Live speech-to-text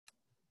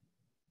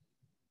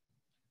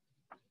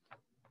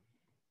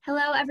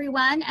Hello,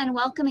 everyone, and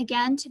welcome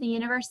again to the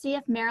University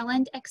of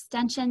Maryland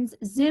Extension's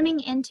Zooming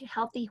into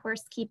Healthy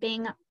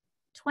Horsekeeping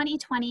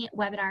 2020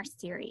 webinar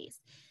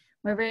series.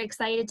 We're very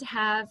excited to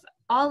have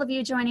all of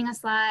you joining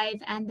us live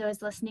and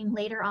those listening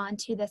later on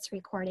to this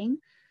recording.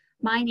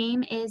 My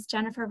name is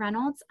Jennifer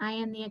Reynolds. I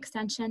am the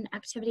Extension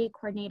Activity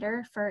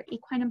Coordinator for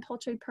Equine and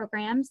Poultry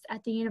Programs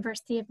at the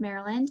University of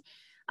Maryland.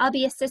 I'll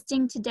be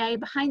assisting today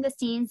behind the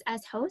scenes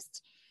as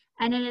host,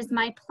 and it is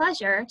my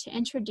pleasure to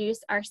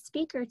introduce our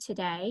speaker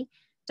today,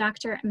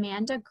 Dr.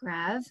 Amanda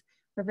Grev.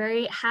 We're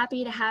very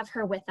happy to have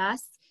her with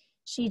us.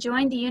 She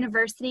joined the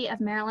University of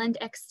Maryland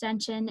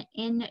Extension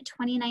in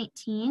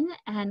 2019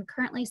 and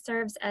currently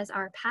serves as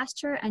our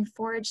Pasture and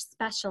Forage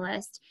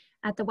Specialist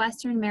at the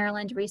Western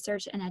Maryland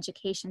Research and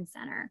Education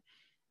Center.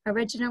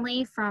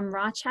 Originally from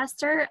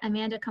Rochester,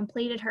 Amanda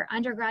completed her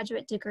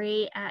undergraduate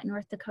degree at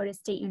North Dakota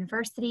State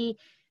University,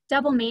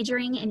 double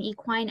majoring in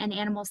equine and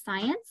animal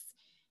science,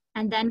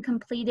 and then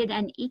completed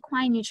an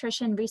equine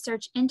nutrition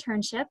research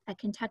internship at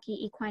Kentucky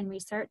Equine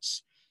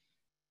Research.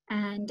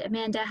 And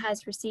Amanda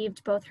has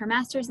received both her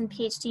master's and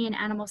PhD in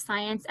animal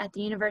science at the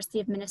University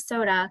of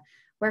Minnesota,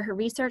 where her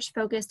research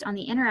focused on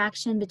the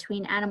interaction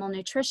between animal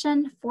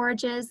nutrition,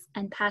 forages,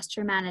 and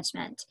pasture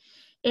management.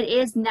 It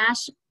is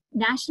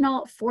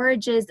National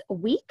Forages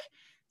Week,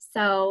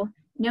 so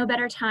no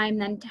better time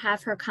than to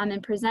have her come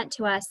and present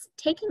to us,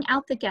 Taking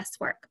Out the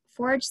Guesswork,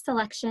 Forage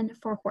Selection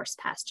for Horse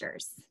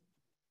Pastures.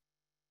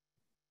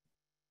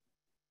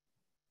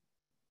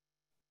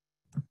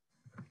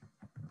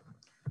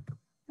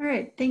 All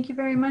right, thank you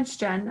very much,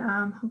 Jen.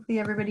 Hopefully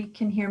everybody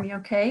can hear me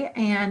okay.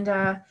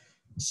 And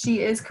she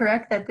is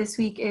correct that this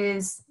week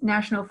is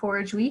National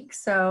Forage Week.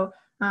 So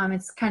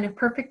it's kind of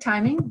perfect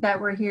timing that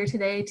we're here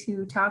today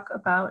to talk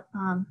about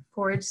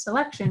forage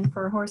selection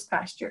for horse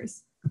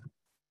pastures.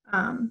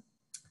 Today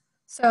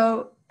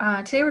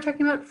we're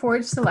talking about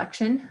forage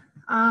selection.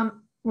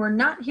 We're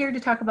not here to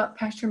talk about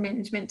pasture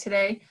management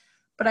today,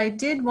 but I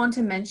did want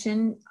to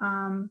mention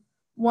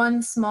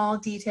one small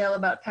detail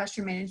about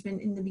pasture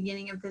management in the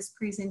beginning of this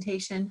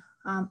presentation,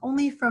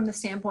 only from the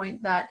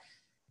standpoint that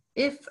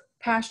if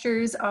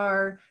pastures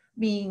are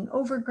being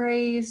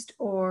overgrazed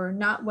or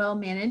not well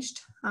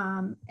managed,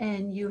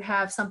 and you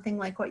have something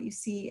like what you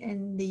see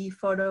in the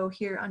photo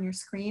here on your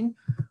screen,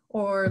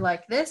 or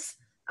like this,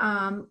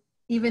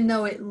 even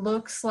though it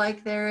looks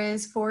like there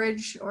is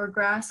forage or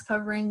grass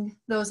covering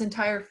those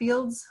entire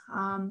fields,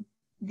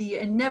 the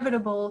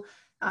inevitable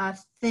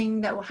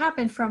thing that will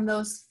happen from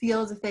those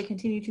fields if they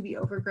continue to be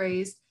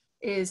overgrazed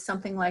is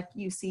something like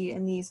you see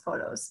in these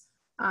photos.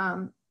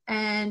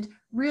 And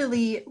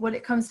really what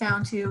it comes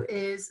down to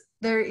is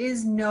there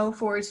is no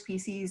forage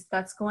species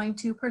that's going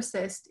to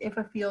persist if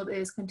a field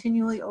is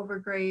continually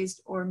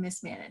overgrazed or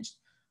mismanaged.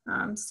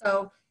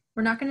 So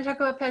we're not going to talk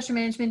about pasture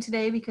management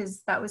today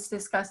because that was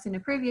discussed in a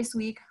previous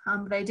week,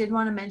 but I did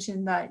want to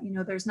mention that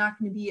there's not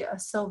going to be a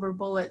silver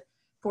bullet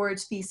forage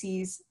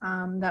species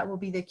that will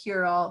be the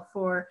cure-all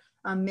for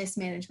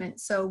mismanagement.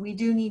 So we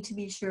do need to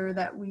be sure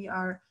that we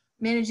are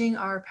managing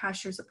our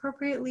pastures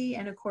appropriately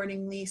and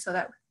accordingly so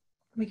that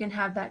we can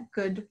have that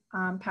good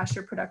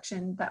pasture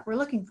production that we're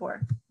looking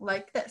for,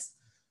 like this.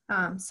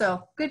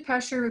 So good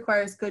pasture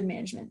requires good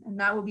management, and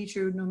that will be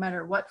true no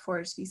matter what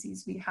forage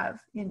species we have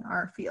in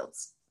our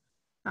fields.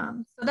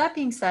 So that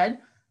being said,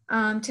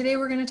 today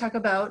we're going to talk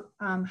about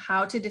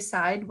how to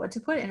decide what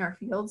to put in our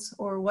fields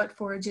or what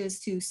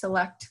forages to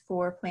select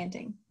for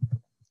planting.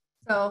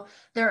 So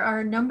there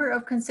are a number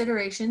of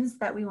considerations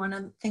that we want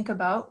to think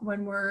about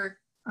when we're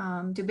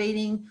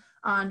debating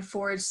on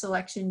forage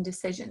selection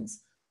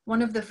decisions.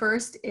 One of the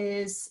first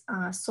is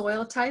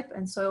soil type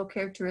and soil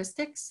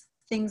characteristics,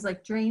 things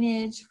like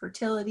drainage,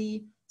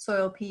 fertility,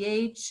 soil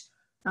pH,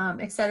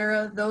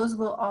 etc. Those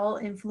will all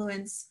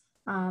influence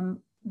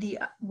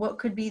what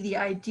could be the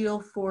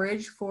ideal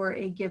forage for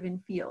a given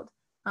field.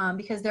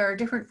 Because there are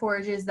different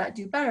forages that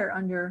do better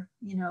under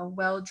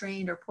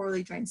well-drained or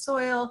poorly drained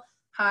soil,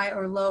 high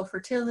or low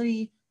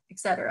fertility,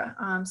 etc.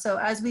 So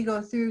as we go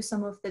through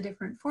some of the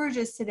different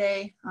forages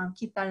today,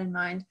 keep that in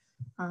mind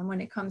when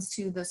it comes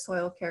to the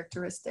soil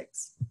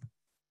characteristics.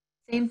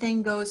 Same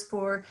thing goes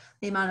for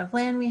the amount of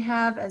land we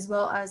have as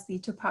well as the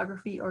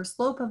topography or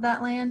slope of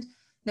that land.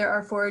 There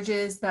are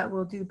forages that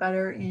will do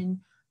better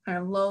in kind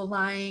of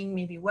low-lying,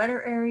 maybe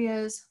wetter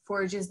areas,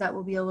 forages that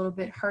will be a little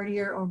bit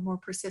hardier or more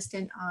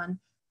persistent on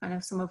kind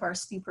of some of our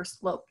steeper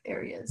slope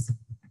areas.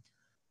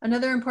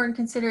 Another important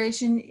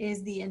consideration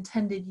is the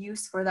intended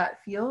use for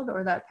that field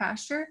or that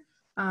pasture.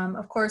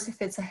 Of course,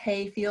 if it's a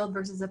hay field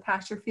versus a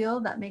pasture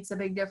field, that makes a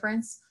big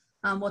difference.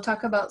 We'll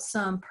talk about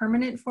some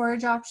permanent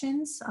forage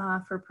options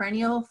for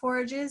perennial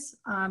forages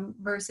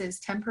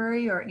versus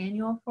temporary or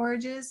annual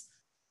forages.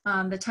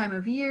 The time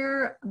of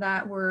year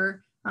that we're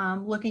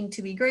looking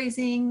to be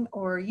grazing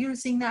or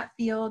using that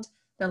field,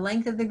 the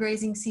length of the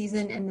grazing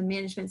season, and the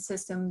management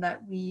system that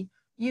we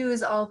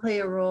use all play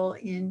a role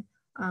in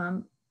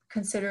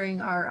considering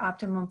our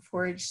optimum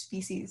forage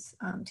species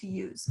to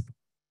use.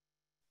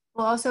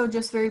 We'll also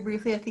just very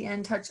briefly at the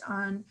end touch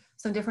on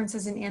some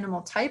differences in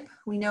animal type.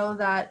 We know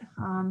that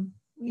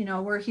you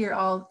know, we're here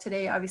all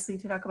today, obviously,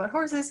 to talk about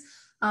horses,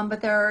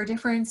 but there are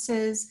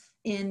differences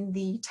in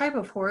the type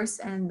of horse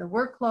and the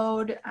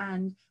workload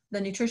and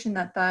the nutrition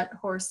that that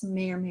horse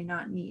may or may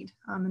not need.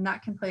 And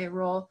that can play a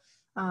role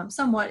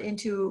somewhat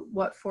into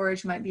what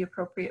forage might be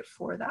appropriate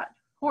for that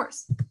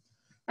horse.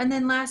 And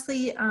then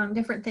lastly,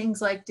 different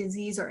things like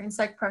disease or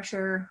insect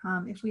pressure.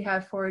 If we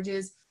have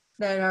forages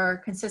that are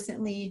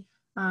consistently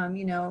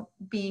you know,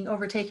 being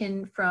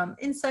overtaken from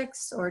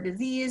insects or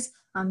disease,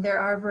 there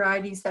are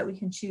varieties that we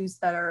can choose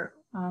that are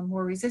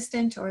more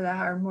resistant or that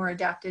are more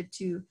adapted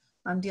to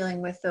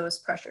dealing with those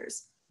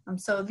pressures.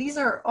 So these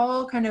are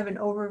all kind of an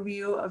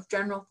overview of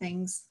general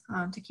things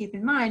to keep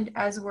in mind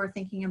as we're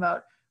thinking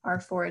about our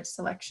forage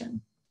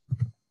selection.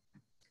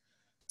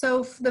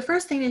 So the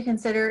first thing to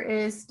consider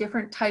is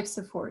different types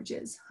of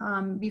forages.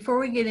 Before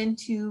we get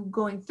into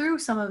going through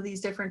some of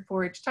these different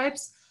forage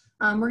types,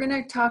 we're going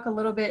to talk a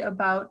little bit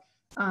about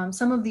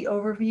some of the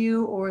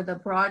overview or the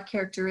broad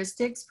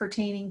characteristics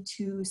pertaining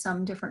to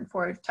some different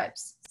forage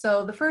types.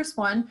 So the first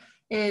one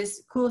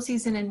is cool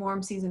season and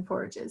warm season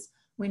forages.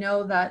 We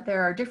know that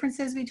there are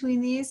differences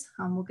between these.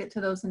 We'll get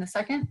to those in a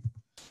second.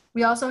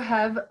 We also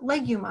have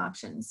legume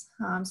options.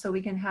 So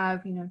we can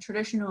have, you know,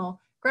 traditional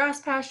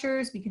grass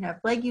pastures, we can have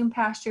legume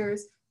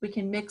pastures, we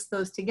can mix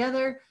those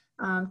together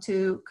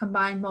to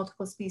combine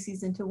multiple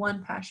species into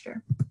one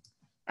pasture.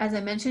 As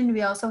I mentioned,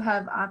 we also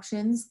have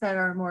options that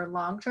are more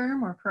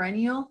long-term or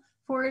perennial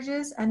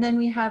forages, and then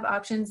we have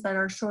options that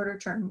are shorter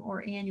term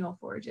or annual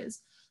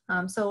forages.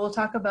 So we'll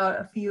talk about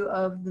a few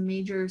of the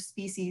major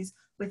species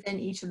within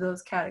each of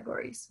those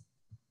categories.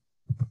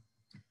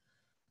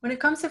 When it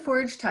comes to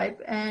forage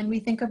type and we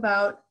think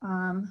about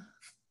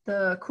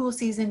the cool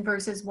season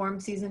versus warm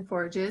season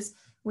forages,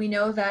 we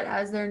know that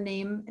as their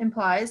name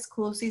implies,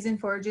 cool season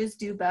forages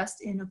do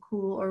best in a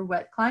cool or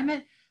wet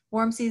climate.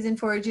 Warm season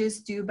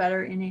forages do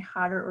better in a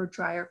hotter or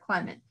drier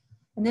climate.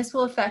 And this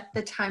will affect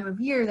the time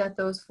of year that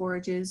those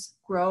forages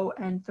grow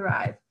and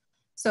thrive.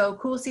 So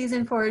cool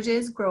season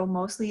forages grow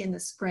mostly in the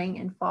spring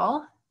and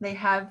fall. They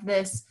have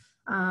this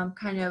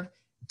kind of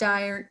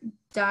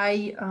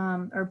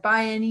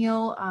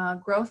biennial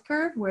growth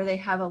curve where they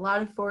have a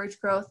lot of forage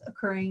growth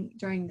occurring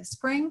during the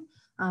spring.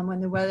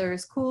 When the weather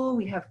is cool,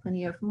 we have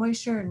plenty of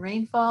moisture and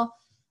rainfall.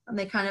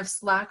 They kind of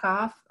slack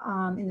off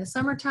in the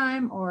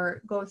summertime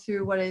or go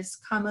through what is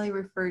commonly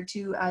referred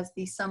to as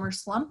the summer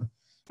slump.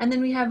 And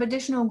then we have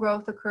additional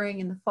growth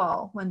occurring in the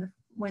fall when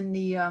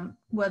the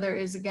weather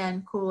is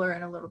again cooler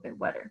and a little bit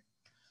wetter.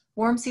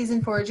 Warm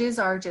season forages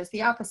are just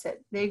the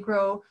opposite. They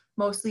grow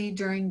mostly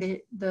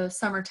during the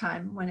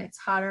summertime when it's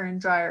hotter and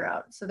drier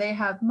out. So they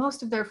have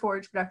most of their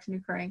forage production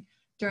occurring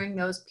during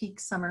those peak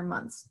summer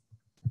months.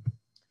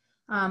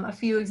 A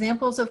few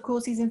examples of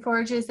cool season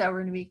forages that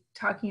we're going to be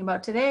talking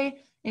about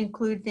today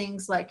include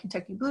things like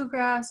Kentucky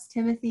bluegrass,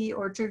 timothy,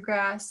 orchard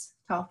grass,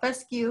 tall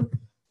fescue,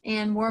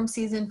 and warm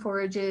season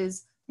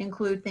forages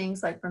include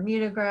things like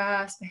Bermuda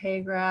grass,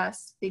 Bahia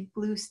grass, big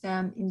blue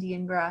stem,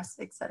 Indian grass,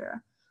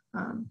 etc.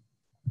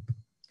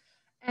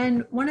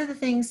 And one of the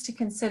things to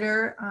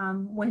consider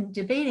when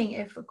debating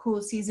if a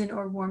cool season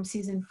or warm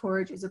season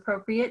forage is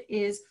appropriate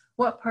is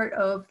what part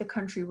of the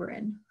country we're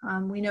in.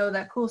 We know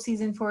that cool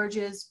season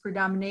forages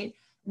predominate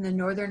in the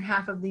northern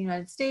half of the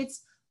United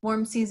States.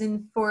 Warm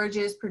season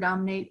forages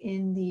predominate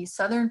in the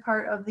southern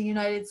part of the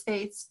United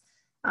States.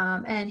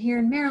 And here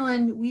in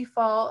Maryland, we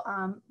fall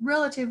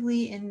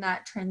relatively in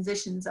that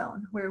transition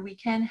zone where we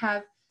can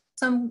have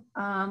some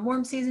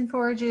warm season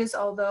forages,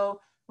 although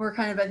we're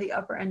kind of at the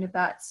upper end of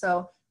that.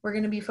 So we're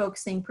going to be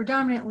focusing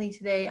predominantly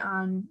today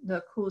on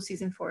the cool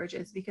season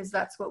forages because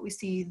that's what we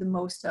see the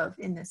most of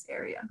in this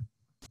area.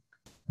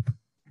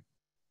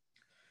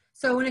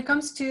 So when it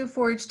comes to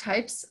forage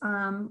types,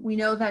 we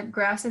know that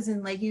grasses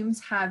and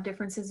legumes have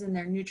differences in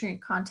their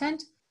nutrient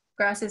content.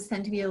 Grasses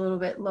tend to be a little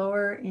bit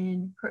lower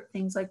in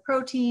things like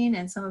protein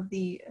and some of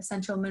the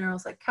essential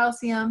minerals like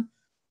calcium.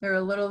 They're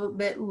a little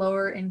bit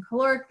lower in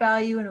caloric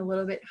value and a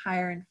little bit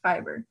higher in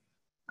fiber.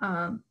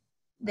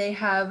 They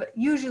have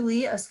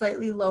usually a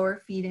slightly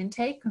lower feed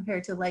intake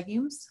compared to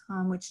legumes,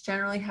 which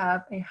generally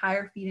have a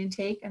higher feed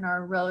intake and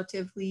are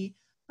relatively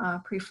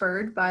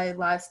preferred by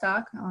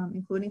livestock,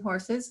 including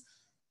horses.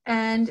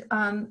 And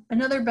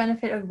another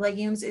benefit of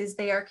legumes is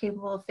they are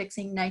capable of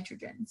fixing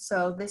nitrogen.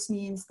 So this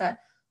means that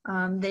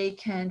they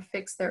can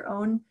fix their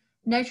own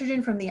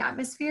nitrogen from the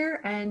atmosphere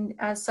and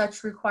as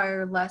such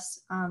require less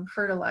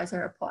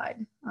fertilizer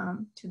applied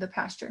to the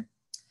pasture.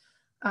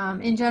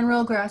 In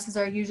general, grasses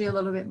are usually a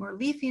little bit more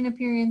leafy in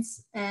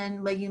appearance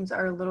and legumes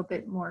are a little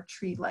bit more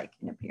tree-like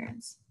in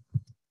appearance.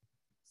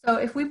 So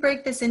if we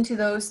break this into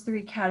those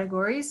three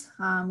categories,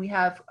 we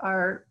have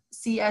our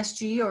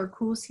CSG or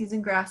cool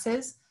season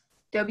grasses,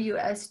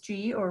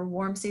 WSG or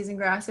warm season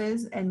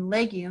grasses, and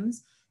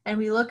legumes, and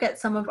we look at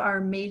some of our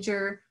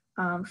major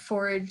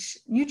forage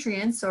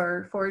nutrients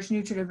or forage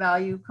nutritive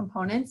value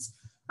components,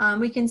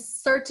 we can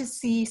start to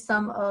see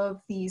some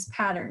of these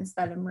patterns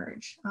that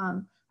emerge.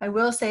 I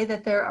will say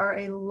that there are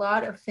a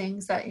lot of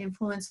things that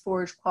influence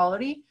forage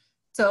quality.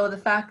 So the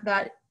fact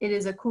that it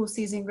is a cool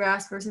season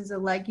grass versus a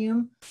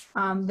legume,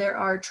 there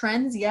are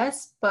trends,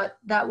 yes, but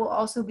that will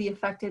also be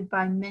affected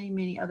by many,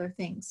 many other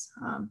things.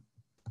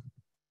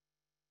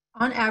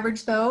 On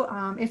average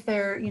though, if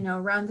they're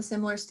around the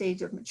similar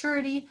stage of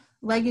maturity,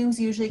 legumes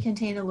usually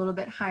contain a little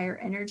bit higher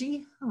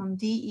energy.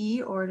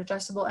 DE, or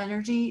digestible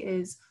energy,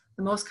 is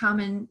the most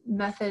common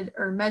method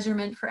or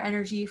measurement for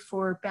energy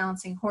for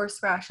balancing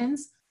horse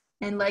rations.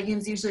 And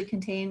legumes usually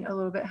contain a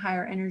little bit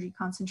higher energy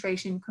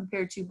concentration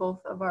compared to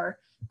both of our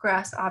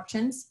grass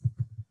options.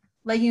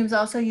 Legumes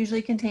also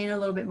usually contain a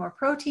little bit more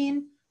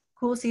protein.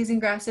 Cool season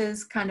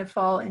grasses kind of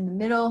fall in the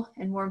middle,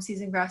 and warm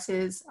season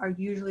grasses are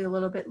usually a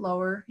little bit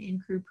lower in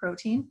crude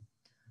protein.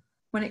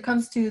 When it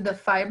comes to the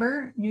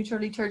fiber, neutral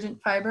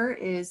detergent fiber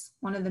is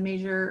one of the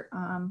major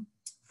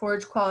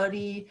forage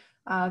quality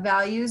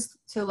values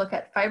to look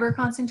at fiber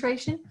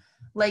concentration.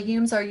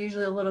 Legumes are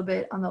usually a little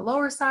bit on the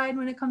lower side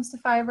when it comes to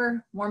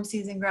fiber. Warm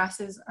season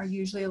grasses are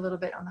usually a little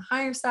bit on the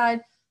higher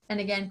side. And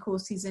again, cool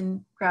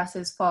season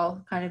grasses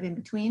fall kind of in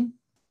between.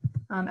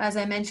 As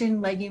I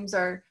mentioned, legumes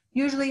are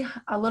usually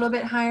a little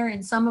bit higher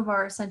in some of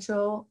our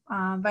essential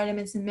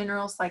vitamins and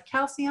minerals like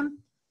calcium.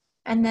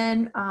 And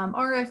then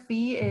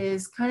RFV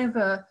is kind of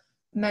a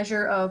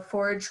measure of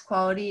forage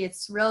quality.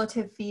 It's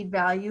relative feed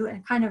value,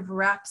 and kind of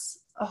wraps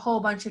a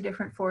whole bunch of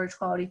different forage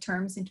quality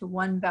terms into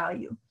one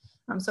value.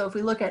 So if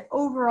we look at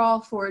overall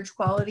forage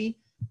quality,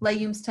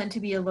 legumes tend to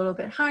be a little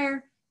bit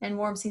higher, and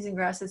warm season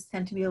grasses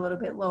tend to be a little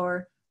bit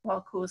lower,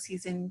 while cool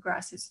season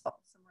grasses fall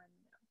somewhere in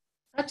the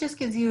middle. That just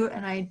gives you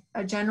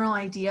a general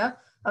idea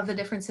of the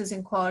differences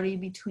in quality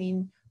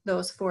between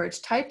those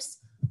forage types.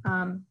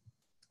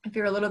 If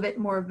you're a little bit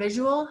more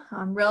visual,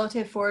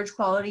 relative forage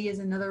quality is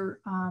another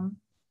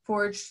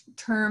forage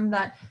term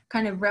that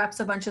kind of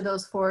wraps a bunch of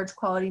those forage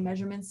quality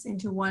measurements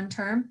into one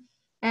term.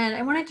 And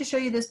I wanted to show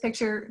you this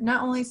picture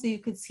not only so you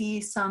could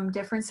see some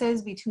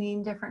differences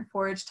between different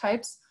forage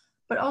types,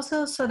 but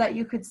also so that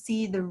you could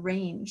see the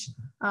range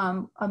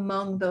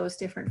among those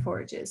different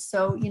forages.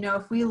 So,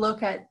 if we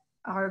look at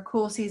our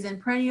cool season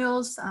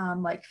perennials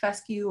like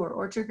fescue or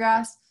orchard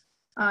grass,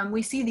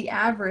 we see the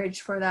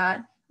average for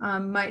that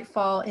might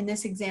fall in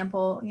this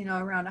example,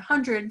 around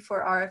 100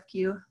 for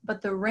RFQ,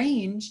 but the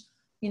range,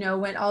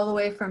 went all the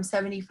way from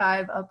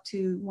 75 up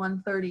to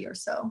 130 or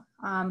so.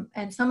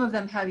 And some of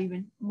them have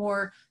even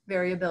more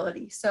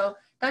variability. So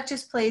that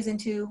just plays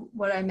into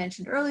what I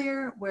mentioned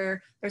earlier,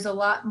 where there's a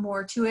lot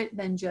more to it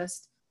than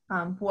just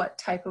what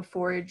type of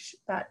forage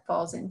that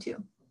falls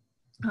into.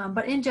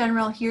 But in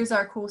general, here's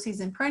our cool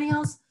season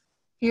perennials.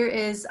 Here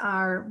is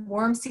our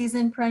warm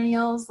season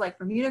perennials like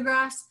Bermuda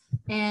grass,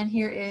 and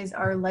here is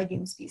our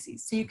legume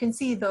species. So you can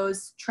see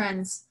those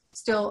trends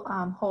still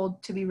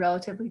hold to be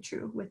relatively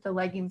true, with the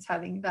legumes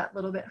having that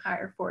little bit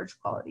higher forage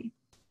quality.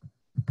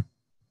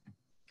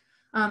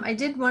 I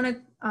did want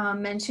to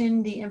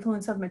mention the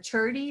influence of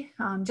maturity,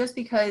 just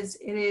because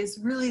it is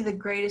really the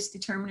greatest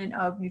determinant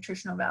of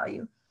nutritional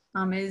value.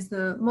 It is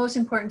the most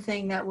important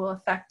thing that will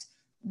affect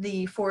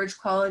the forage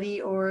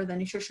quality or the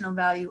nutritional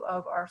value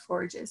of our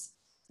forages.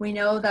 We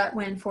know that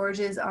when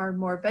forages are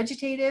more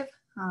vegetative,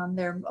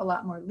 they're a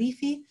lot more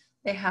leafy,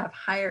 they have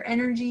higher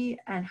energy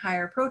and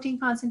higher protein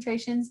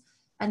concentrations.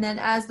 And then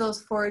as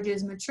those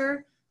forages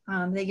mature,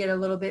 they get a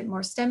little bit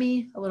more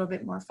stemmy, a little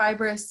bit more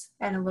fibrous,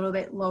 and a little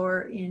bit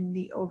lower in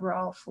the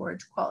overall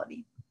forage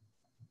quality.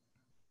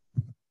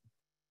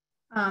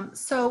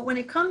 So when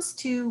it comes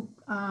to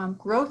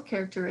growth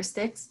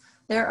characteristics,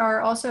 there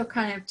are also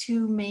kind of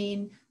two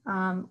main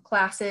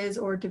classes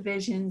or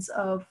divisions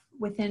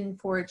within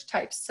forage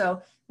types.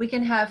 So we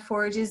can have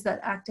forages that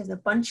act as a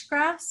bunch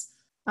grass,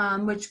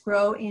 which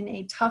grow in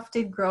a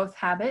tufted growth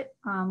habit,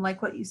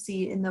 like what you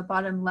see in the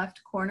bottom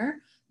left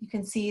corner. You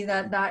can see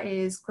that that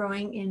is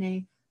growing in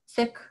a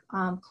thick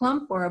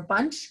clump or a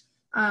bunch,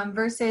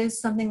 versus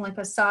something like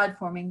a sod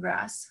forming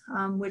grass,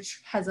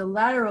 which has a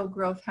lateral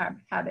growth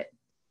habit.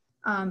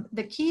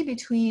 The key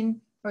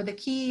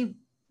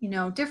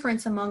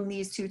difference among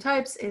these two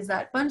types is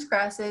that bunch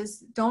grasses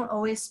don't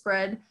always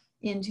spread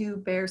into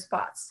bare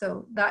spots.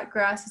 So that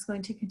grass is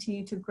going to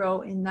continue to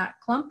grow in that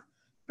clump,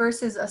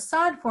 versus a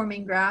sod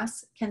forming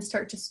grass can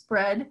start to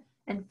spread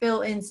and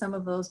fill in some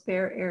of those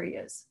bare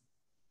areas.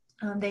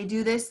 They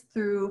do this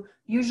through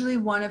usually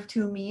one of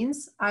two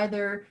means,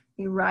 either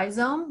a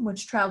rhizome,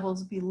 which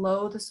travels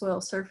below the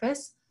soil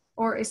surface,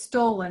 or a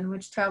stolon,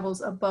 which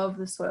travels above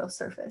the soil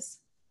surface.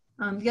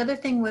 The other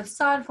thing with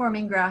sod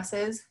forming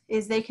grasses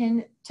is they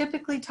can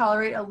typically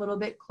tolerate a little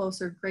bit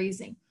closer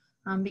grazing,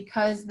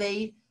 because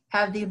they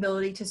have the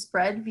ability to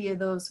spread via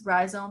those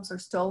rhizomes or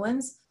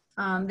stolons.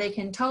 They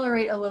can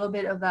tolerate a little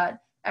bit of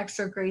that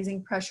extra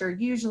grazing pressure,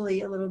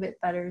 usually a little bit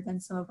better than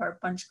some of our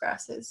bunch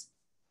grasses.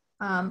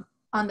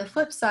 On the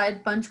flip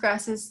side, bunch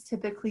grasses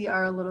typically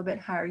are a little bit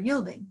higher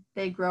yielding.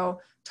 They grow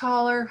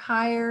taller,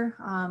 higher,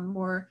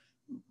 more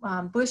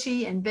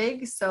bushy and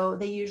big, so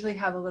they usually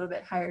have a little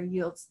bit higher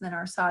yields than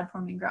our sod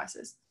forming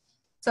grasses.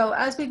 So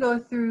as we go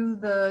through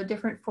the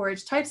different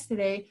forage types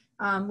today,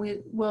 we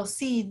will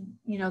see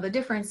the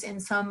difference in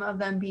some of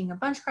them being a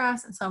bunch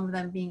grass and some of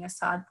them being a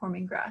sod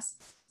forming grass.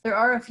 There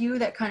are a few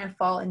that kind of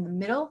fall in the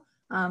middle,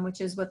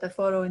 which is what the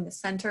photo in the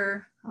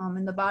center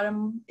in the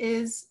bottom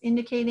is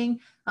indicating,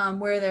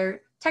 where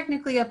they're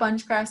technically a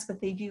bunch grass, but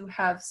they do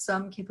have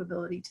some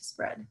capability to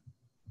spread.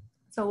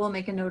 So we'll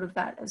make a note of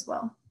that as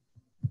well.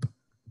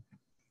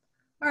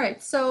 All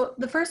right, so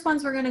the first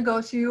ones we're going to go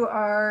through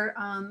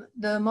are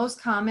the most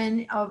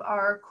common of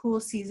our cool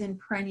season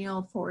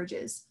perennial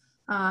forages.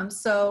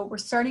 So we're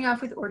starting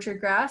off with orchard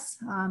grass,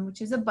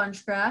 which is a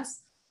bunch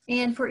grass.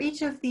 And for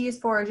each of these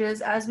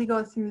forages, as we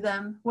go through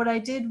them, what I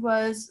did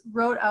was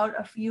wrote out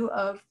a few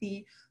of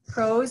the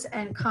pros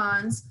and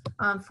cons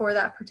for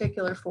that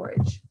particular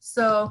forage.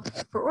 So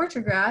for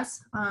orchard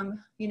grass,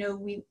 you know,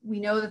 we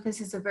know that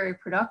this is a very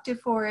productive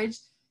forage.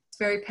 It's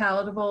very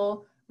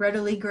palatable,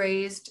 readily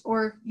grazed,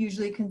 or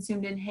usually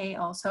consumed in hay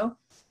also.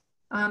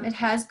 It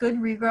has good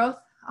regrowth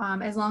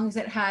as long as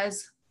it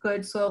has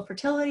good soil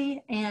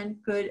fertility and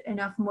good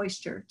enough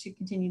moisture to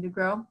continue to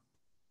grow.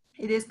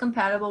 It is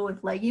compatible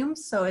with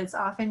legumes, so it's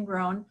often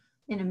grown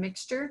in a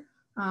mixture.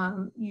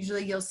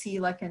 Usually you'll see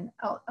like an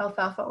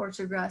alfalfa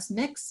orchard grass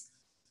mix,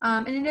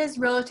 and it is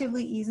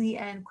relatively easy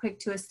and quick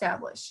to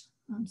establish.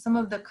 Some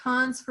of the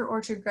cons for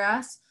orchard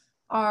grass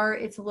are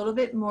it's a little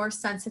bit more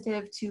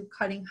sensitive to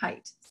cutting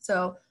height.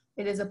 So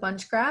it is a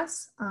bunch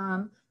grass,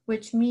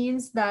 which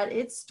means that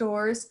it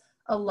stores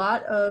a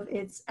lot of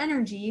its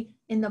energy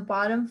in the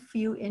bottom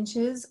few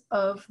inches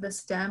of the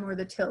stem or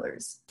the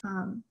tillers.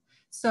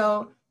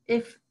 So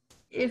if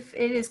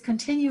it is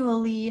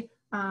continually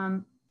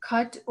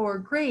cut or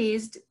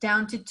grazed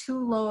down to too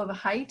low of a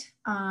height,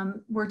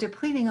 we're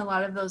depleting a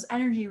lot of those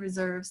energy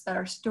reserves that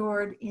are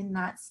stored in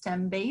that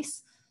stem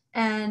base.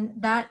 And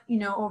that, you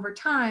know, over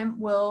time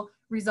will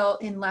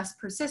result in less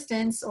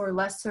persistence or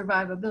less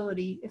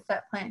survivability if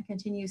that plant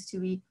continues to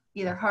be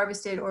either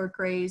harvested or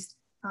grazed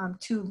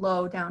too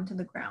low down to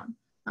the ground.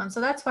 So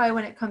that's why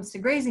when it comes to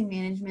grazing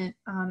management,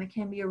 it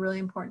can be a really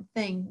important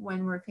thing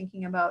when we're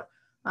thinking about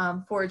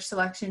forage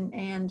selection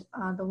and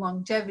the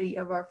longevity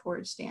of our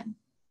forage stand.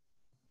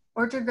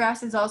 Orchard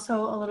grass is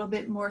also a little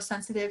bit more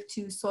sensitive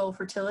to soil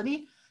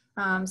fertility.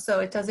 So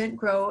it doesn't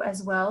grow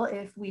as well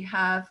if we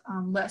have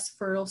less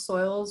fertile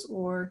soils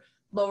or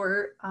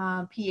lower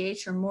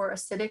pH or more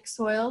acidic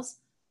soils.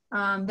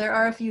 There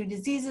are a few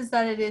diseases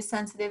that it is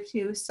sensitive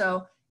to.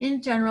 So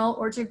in general,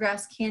 orchard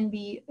grass can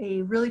be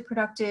a really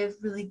productive,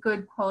 really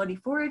good quality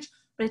forage,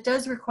 but it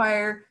does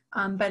require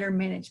better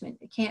management.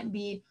 It can't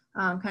be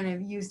kind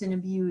of used and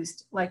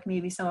abused like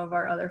maybe some of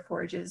our other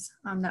forages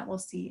that we'll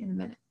see in a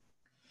minute.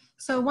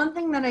 So one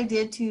thing that I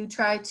did to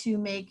try to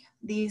make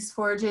these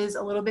forages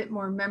a little bit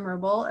more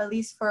memorable, at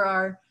least for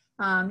our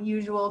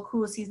usual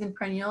cool season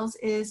perennials,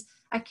 is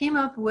I came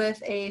up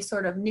with a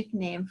sort of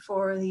nickname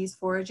for these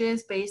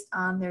forages based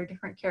on their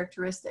different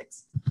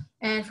characteristics.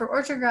 And for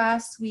orchard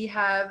grass, we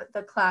have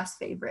the class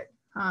favorite.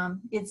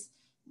 It's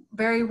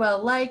very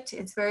well liked,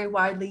 it's very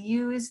widely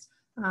used,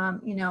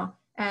 you know,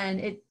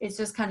 and it's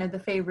just kind of the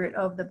favorite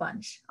of the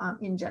bunch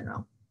in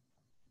general.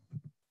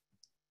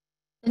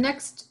 The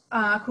next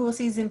cool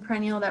season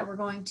perennial that we're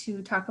going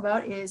to talk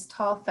about is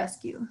tall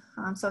fescue.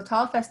 So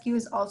tall fescue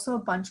is also a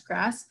bunch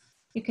grass.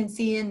 You can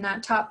see in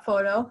that top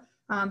photo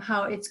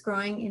how it's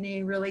growing in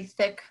a really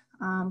thick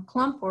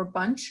clump or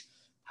bunch.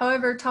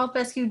 However, tall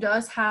fescue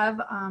does have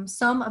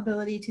some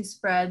ability to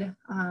spread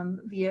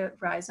via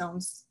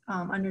rhizomes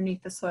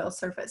underneath the soil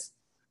surface.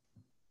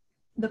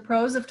 The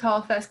pros of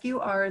tall fescue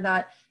are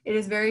that it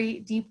is very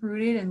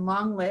deep-rooted and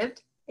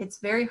long-lived. It's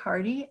very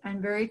hardy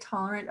and very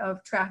tolerant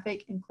of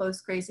traffic and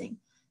close grazing.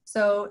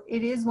 So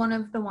it is one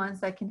of the ones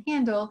that can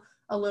handle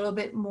a little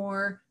bit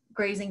more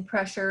grazing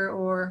pressure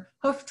or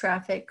hoof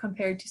traffic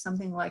compared to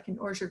something like an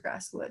orchard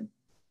grass would.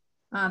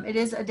 It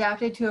is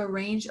adapted to a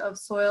range of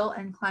soil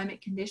and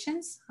climate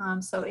conditions,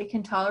 so it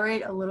can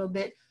tolerate a little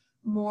bit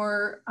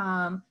more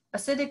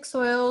acidic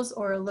soils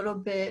or a little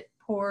bit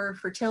poor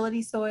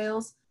fertility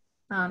soils.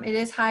 It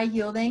is high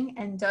yielding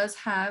and does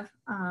have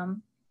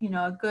you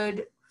know, a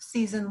good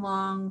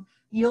season-long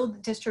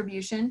yield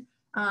distribution,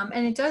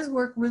 and it does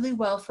work really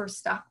well for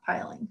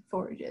stockpiling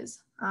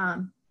forages.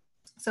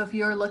 So if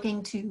you're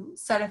looking to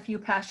set a few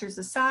pastures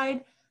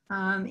aside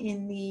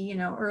in the, you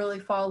know, early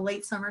fall,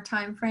 late summer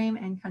time frame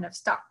and kind of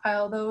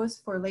stockpile those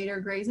for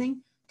later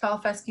grazing, tall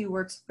fescue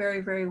works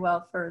very, very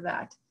well for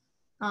that.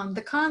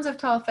 The cons of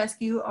tall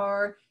fescue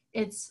are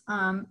it's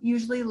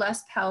usually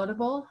less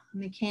palatable.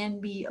 It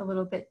can be a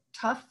little bit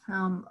tough,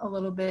 a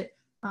little bit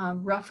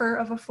rougher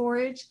of a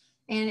forage,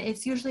 and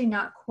it's usually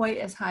not quite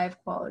as high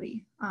of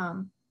quality.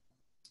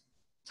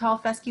 Tall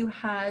fescue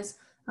has,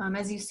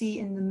 as you see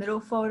in the middle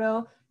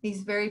photo,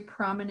 these very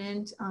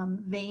prominent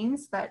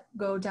veins that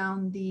go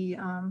down the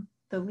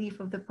leaf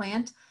of the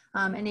plant.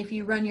 And if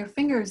you run your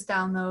fingers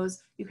down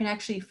those, you can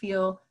actually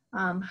feel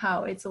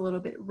how it's a little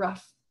bit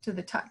rough to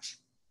the touch,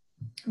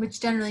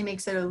 which generally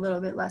makes it a little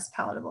bit less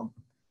palatable.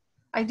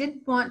 I did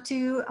want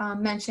to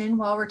mention,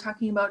 while we're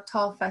talking about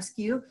tall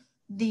fescue,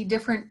 the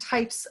different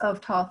types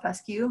of tall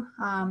fescue,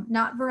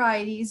 not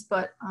varieties,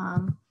 but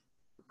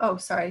oh,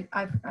 sorry,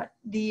 I forgot.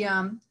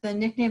 The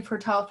nickname for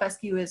tall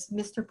fescue is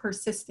Mr.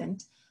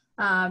 Persistent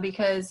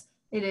because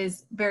it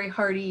is very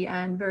hardy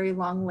and very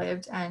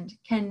long-lived and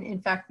can in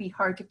fact be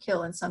hard to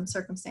kill in some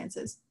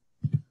circumstances.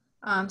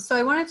 So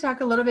I want to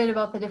talk a little bit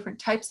about the different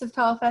types of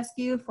tall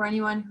fescue for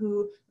anyone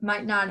who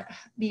might not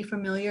be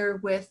familiar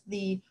with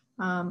the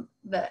term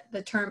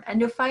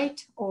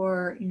endophyte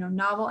or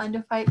novel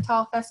endophyte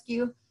tall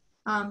fescue.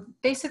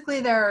 Basically,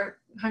 there are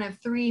kind of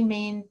three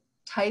main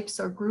types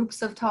or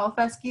groups of tall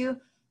fescue.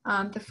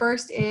 The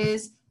first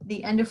is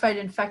the endophyte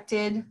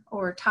infected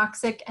or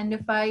toxic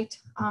endophyte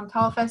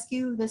tall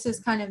fescue. This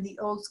is kind of the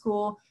old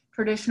school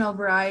traditional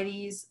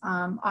varieties,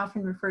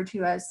 often referred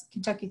to as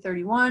Kentucky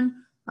 31.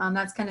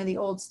 That's kind of the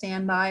old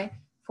standby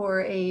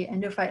for a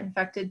endophyte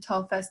infected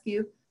tall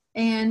fescue.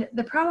 And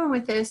the problem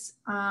with this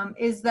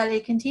is that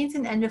it contains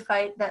an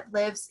endophyte that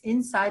lives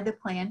inside the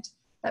plant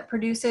that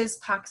produces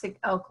toxic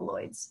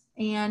alkaloids.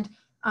 And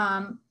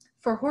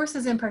for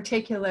horses in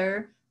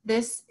particular,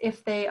 this,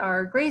 if they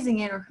are grazing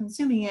it or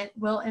consuming it,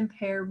 will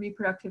impair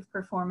reproductive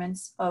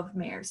performance of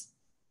mares.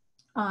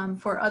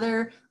 For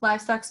other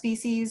livestock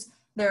species,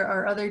 there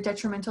are other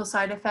detrimental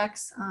side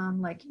effects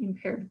like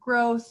impaired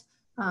growth,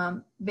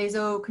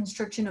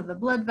 vasoconstriction of the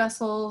blood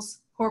vessels,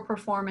 poor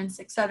performance,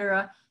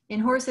 etc. In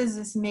horses,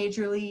 this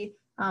majorly,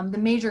 the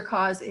major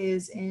cause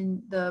is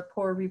in the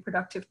poor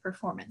reproductive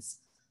performance.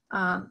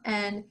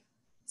 And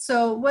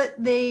so what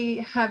they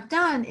have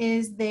done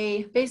is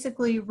they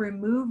basically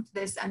removed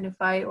this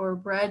endophyte or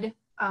bred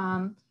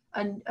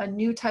a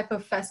new type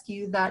of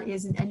fescue that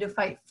is an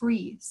endophyte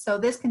free. So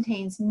this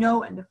contains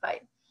no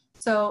endophyte.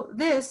 So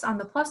this, on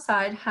the plus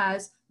side,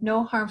 has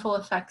no harmful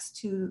effects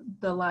to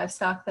the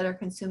livestock that are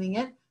consuming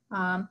it.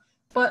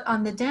 But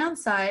on the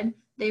downside,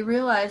 they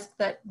realized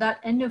that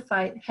that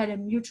endophyte had a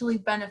mutually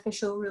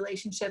beneficial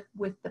relationship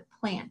with the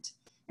plant.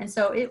 And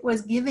so it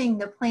was giving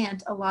the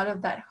plant a lot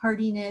of that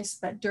hardiness,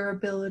 that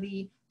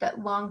durability,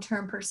 that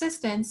long-term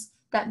persistence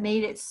that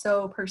made it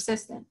so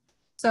persistent.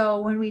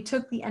 So when we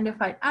took the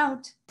endophyte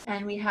out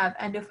and we have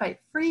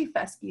endophyte-free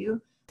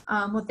fescue,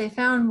 what they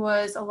found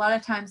was a lot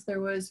of times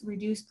there was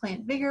reduced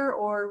plant vigor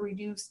or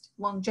reduced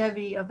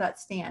longevity of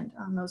that stand.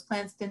 Those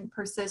plants didn't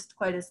persist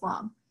quite as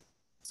long.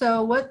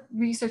 So what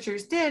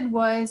researchers did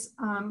was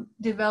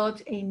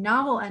developed a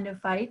novel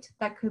endophyte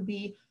that could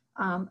be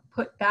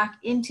put back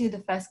into the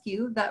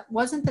fescue that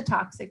wasn't the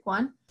toxic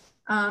one.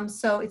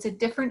 So it's a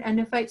different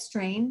endophyte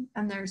strain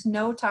and there's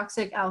no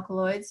toxic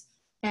alkaloids.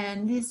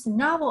 And these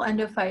novel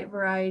endophyte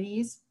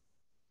varieties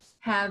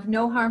have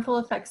no harmful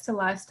effects to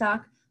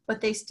livestock, but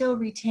they still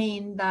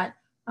retain that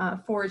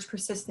forage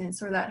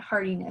persistence or that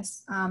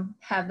hardiness,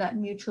 have that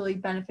mutually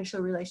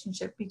beneficial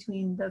relationship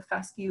between the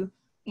fescue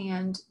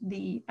and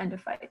the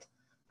endophyte.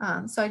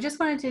 So I just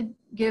wanted to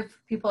give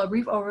people a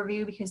brief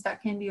overview because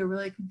that can be a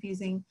really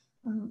confusing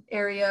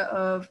area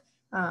of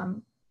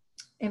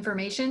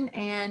information,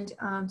 and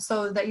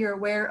so that you're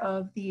aware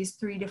of these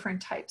three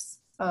different types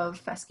of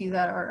fescue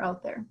that are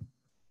out there.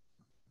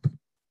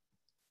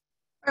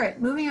 All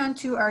right, moving on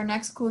to our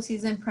next cool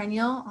season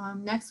perennial.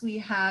 Next we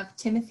have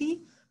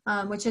Timothy,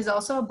 which is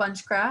also a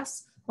bunch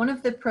grass. One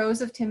of the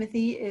pros of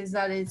Timothy is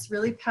that it's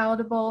really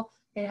palatable,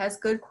 it has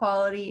good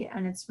quality,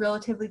 and it's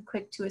relatively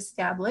quick to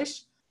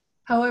establish.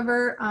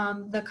 However,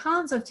 the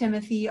cons of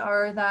Timothy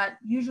are that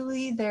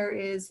usually there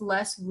is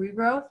less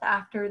regrowth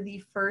after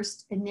the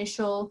first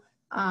initial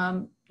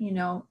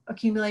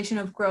accumulation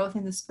of growth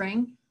in the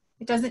spring.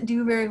 It doesn't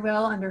do very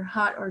well under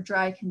hot or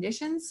dry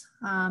conditions.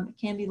 It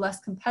can be less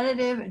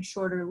competitive and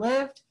shorter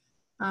lived.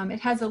 It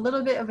has a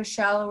little bit of a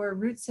shallower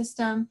root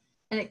system,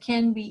 and it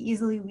can be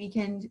easily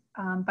weakened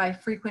by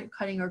frequent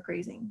cutting or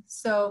grazing.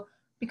 So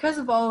because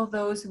of all of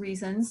those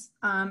reasons,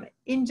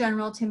 in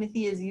general,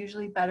 Timothy is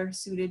usually better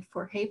suited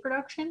for hay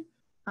production.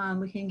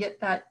 We can get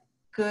that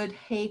good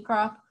hay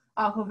crop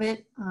off of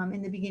it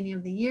in the beginning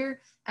of the year,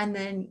 and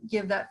then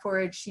give that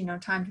forage,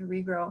 time to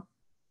regrow.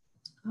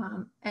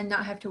 And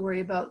not have to worry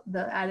about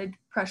the added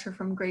pressure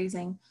from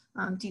grazing,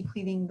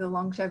 depleting the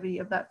longevity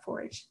of that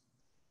forage.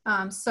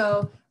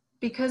 So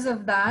because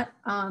of that,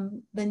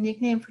 the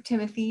nickname for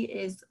Timothy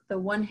is the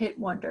one-hit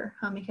wonder,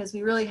 because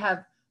we really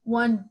have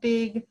one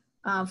big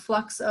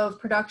flux of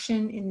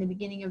production in the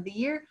beginning of the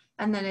year,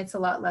 and then it's a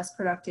lot less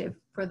productive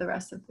for the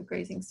rest of the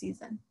grazing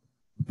season.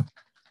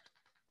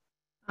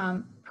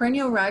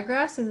 Perennial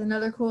ryegrass is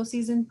another cool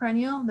season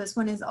perennial. This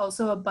one is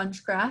also a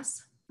bunch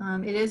grass.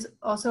 It is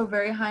also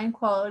very high in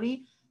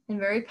quality and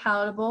very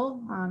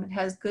palatable. It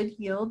has good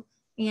yield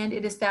and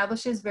it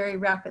establishes very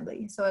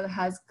rapidly. So it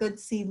has good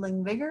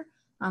seedling vigor.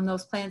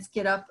 Those plants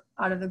get up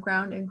out of the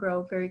ground and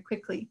grow very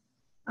quickly.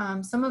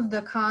 Some of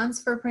the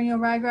cons for perennial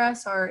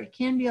ryegrass are it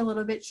can be a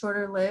little bit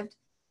shorter lived,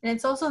 and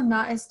it's also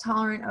not as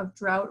tolerant of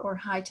drought or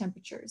high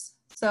temperatures.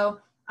 So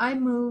I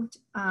moved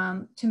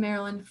to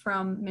Maryland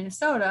from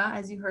Minnesota,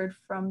 as you heard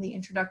from the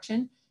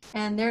introduction,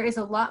 and there is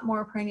a lot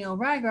more perennial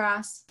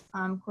ryegrass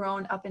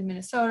grown up in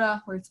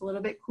Minnesota where it's a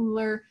little bit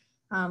cooler.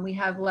 We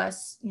have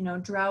less,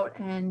 drought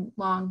and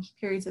long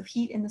periods of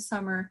heat in the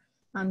summer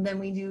than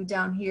we do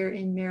down here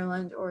in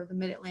Maryland or the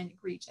Mid-Atlantic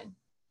region.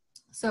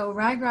 So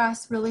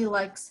ryegrass really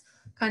likes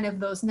kind of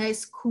those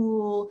nice,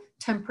 cool,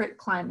 temperate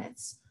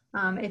climates.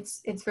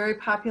 It's very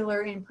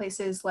popular in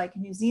places like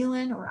New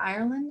Zealand or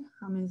Ireland.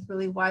 It's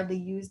really widely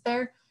used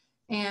there.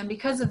 And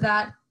because of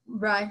that,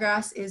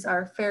 ryegrass is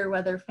our fair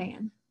weather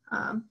fan.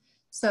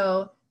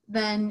 So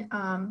then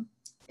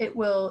it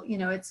will,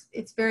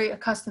 it's very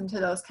accustomed to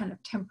those kind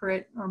of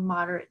temperate or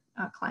moderate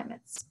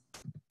climates.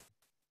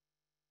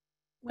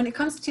 When it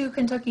comes to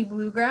Kentucky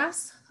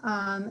bluegrass,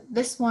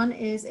 this one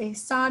is a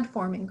sod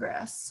forming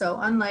grass. So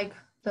unlike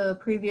the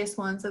previous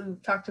ones that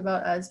we've talked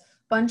about as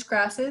bunch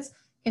grasses,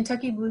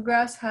 Kentucky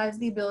bluegrass has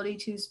the ability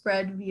to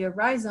spread via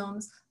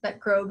rhizomes that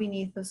grow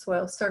beneath the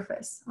soil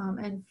surface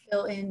and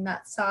fill in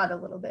that sod a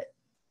little bit.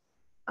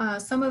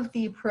 Some of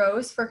the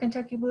pros for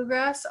Kentucky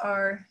bluegrass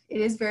are it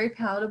is very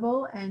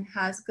palatable and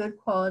has good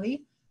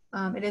quality.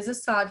 It is a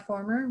sod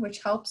former,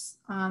 which helps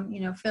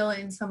fill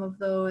in some of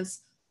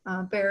those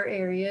bare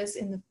areas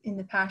in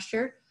the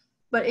pasture,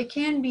 but it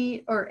can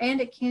be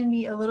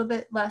a little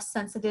bit less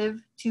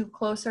sensitive to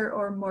closer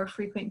or more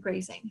frequent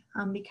grazing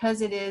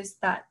because it is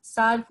that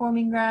sod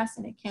forming grass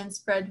and it can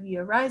spread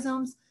via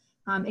rhizomes.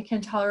 It can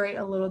tolerate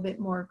a little bit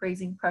more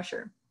grazing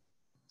pressure.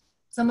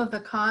 Some of the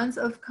cons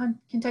of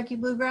Kentucky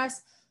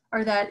bluegrass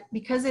are that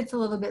because it's a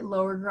little bit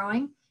lower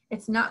growing,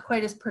 it's not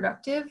quite as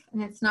productive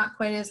and it's not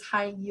quite as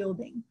high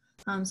yielding.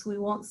 So we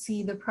won't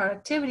see the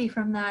productivity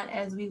from that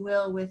as we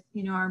will with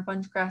our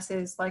bunch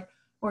grasses like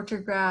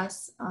orchard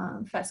grass,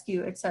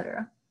 fescue,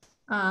 etc.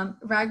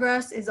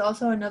 Ryegrass is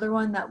also another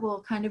one that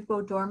will kind of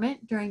go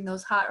dormant during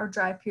those hot or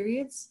dry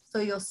periods. So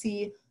you'll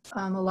see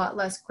a lot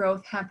less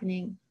growth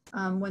happening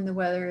when the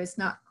weather is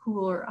not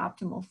cool or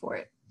optimal for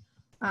it.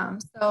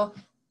 So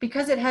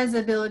because it has the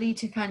ability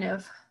to kind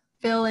of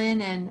fill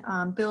in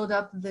and build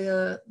up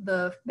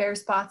the bare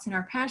spots in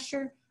our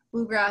pasture,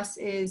 bluegrass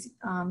is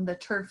the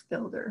turf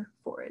builder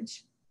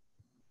forage.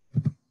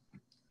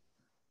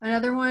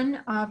 Another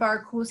one of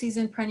our cool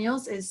season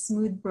perennials is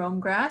smooth brome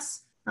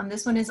grass.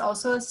 This one is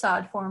also a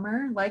sod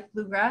former. Like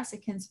bluegrass,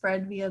 it can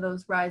spread via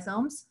those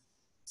rhizomes.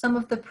 Some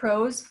of the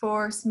pros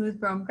for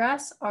smooth brome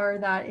grass are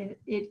that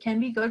it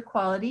can be good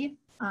quality.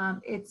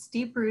 It's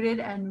deep rooted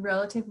and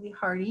relatively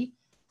hardy,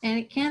 and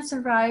it can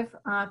survive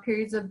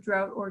periods of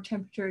drought or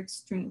temperature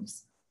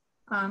extremes.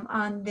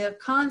 On the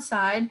con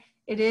side,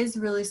 it is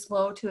really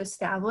slow to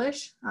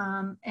establish,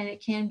 and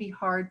it can be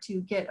hard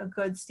to get a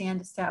good stand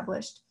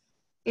established.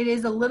 It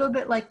is a little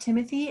bit like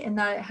Timothy in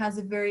that it has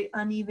a very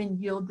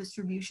uneven yield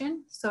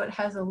distribution. So it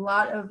has a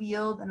lot of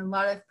yield and a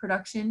lot of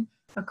production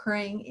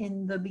occurring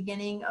in the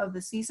beginning of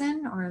the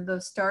season or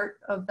the start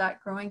of that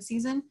growing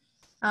season.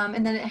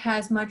 And then it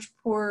has much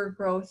poorer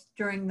growth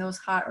during those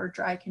hot or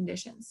dry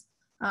conditions.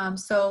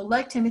 So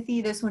like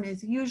Timothy, this one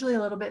is usually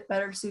a little bit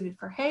better suited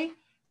for hay,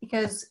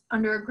 because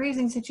under a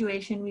grazing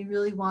situation, we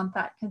really want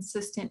that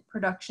consistent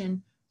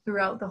production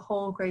throughout the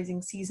whole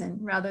grazing season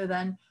rather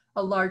than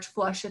a large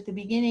flush at the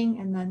beginning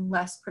and then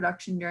less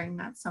production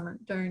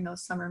during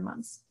those summer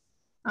months.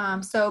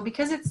 So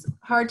because it's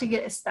hard to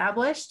get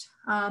established,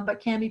 but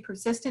can be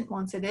persistent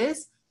once it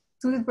is,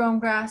 smooth brome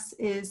grass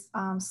is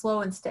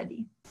slow and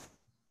steady.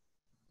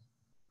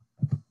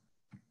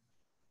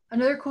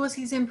 Another cool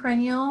season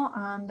perennial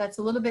that's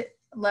a little bit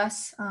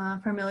less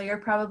familiar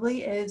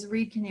probably is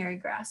reed canary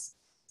grass.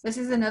 This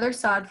is another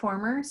sod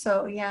former,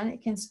 so again,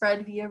 it can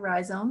spread via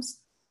rhizomes.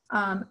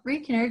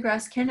 Reed canary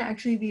grass can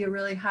actually be a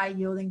really high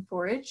yielding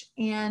forage,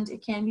 and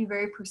it can be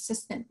very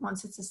persistent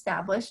once it's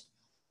established.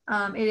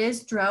 It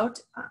is drought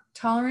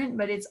tolerant,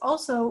 but it's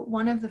also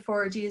one of the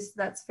forages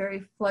that's very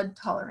flood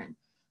tolerant.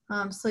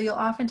 So you'll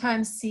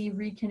oftentimes see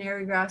reed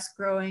canary grass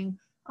growing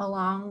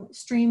along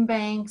stream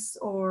banks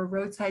or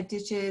roadside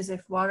ditches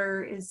if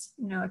water is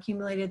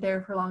accumulated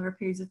there for longer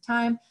periods of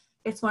time.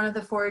 It's one of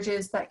the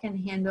forages that can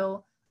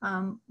handle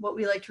what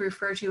we like to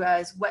refer to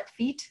as wet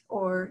feet,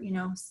 or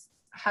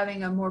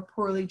having a more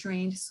poorly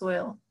drained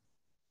soil.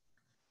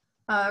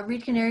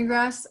 Reed canary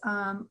grass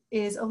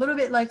is a little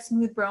bit like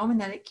smooth brome in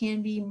that it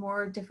can be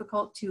more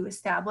difficult to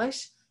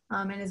establish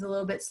and is a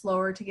little bit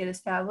slower to get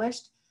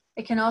established.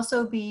 It can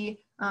also be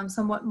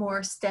somewhat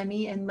more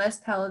stemmy and less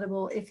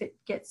palatable if it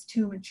gets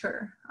too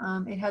mature.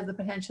 It has the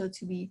potential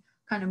to be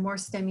kind of more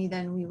stemmy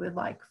than we would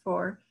like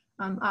for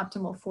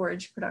optimal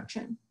forage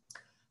production.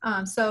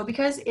 So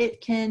because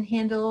it can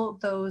handle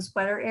those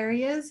wetter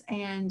areas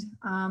and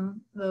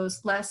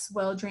those less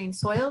well-drained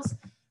soils,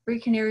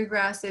 reed canary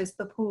grass is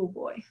the pool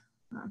boy.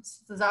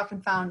 This is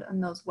often found in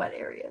those wet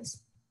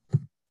areas.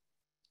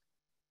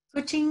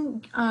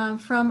 Switching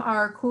from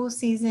our cool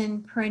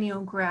season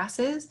perennial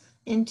grasses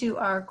into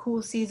our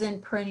cool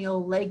season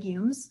perennial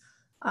legumes,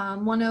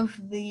 one of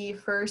the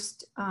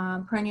first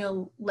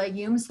perennial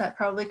legumes that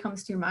probably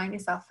comes to your mind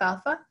is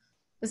alfalfa.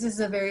 This is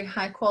a very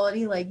high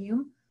quality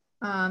legume.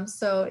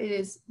 So it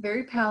is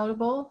very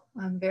palatable,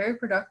 very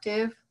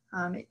productive.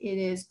 It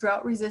is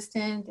drought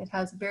resistant. It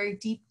has very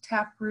deep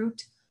tap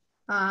root.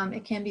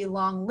 It can be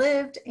long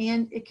lived,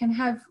 and it can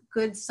have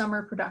good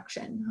summer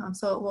production.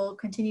 So it will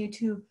continue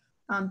to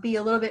be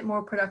a little bit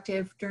more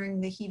productive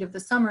during the heat of the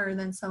summer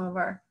than some of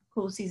our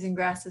cool season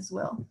grasses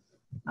will.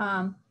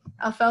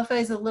 Alfalfa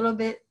is a little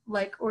bit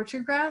like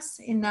orchard grass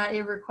in that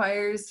it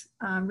requires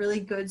really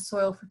good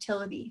soil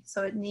fertility.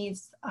 So it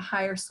needs a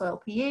higher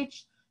soil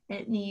pH.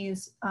 It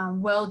needs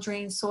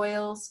well-drained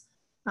soils.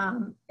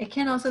 It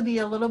can also be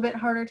a little bit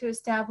harder to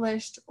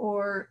establish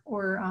or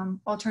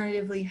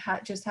alternatively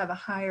just have a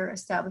higher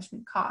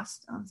establishment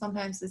cost.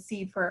 Sometimes the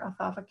seed for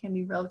alfalfa can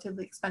be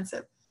relatively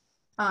expensive.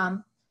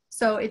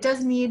 So it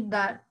does need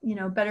that,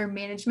 better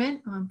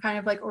management, kind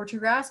of like orchard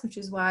grass, which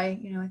is why,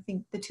 I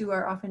think the two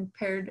are often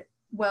paired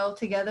well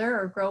together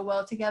or grow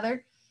well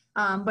together.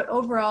 But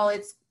overall,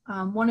 it's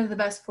one of the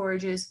best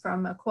forages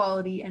from a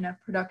quality and a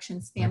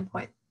production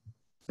standpoint.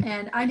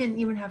 And I didn't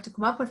even have to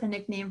come up with a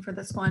nickname for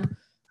this one.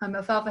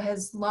 Alfalfa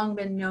has long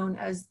been known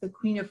as the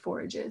queen of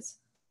forages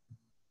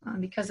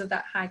because of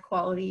that high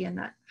quality and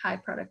that high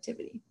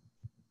productivity.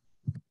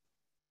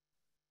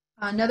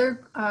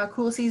 Another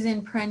cool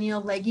season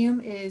perennial legume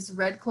is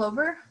red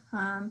clover.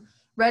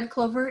 Red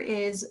clover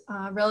is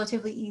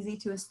relatively easy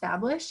to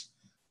establish.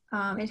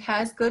 It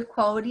has good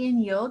quality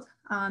and yield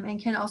and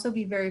can also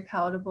be very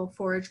palatable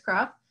forage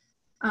crop.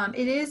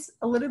 It is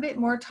a little bit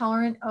more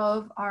tolerant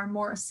of our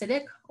more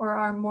acidic or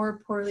our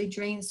more poorly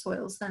drained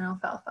soils than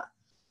alfalfa.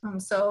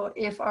 So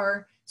if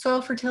our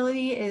soil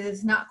fertility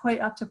is not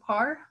quite up to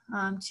par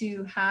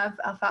to have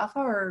alfalfa,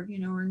 or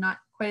we're not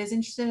quite as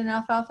interested in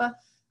alfalfa,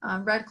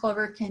 red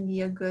clover can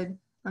be a good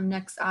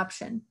next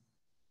option.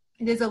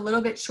 It is a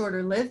little bit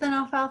shorter lived than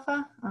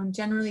alfalfa.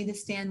 Generally, the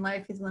stand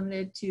life is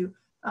limited to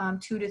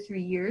 2 to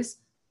 3 years.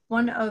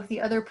 One of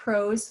the other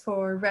pros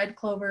for red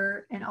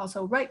clover and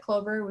also white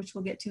clover, which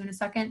we'll get to in a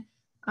second,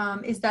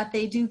 is that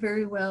they do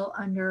very well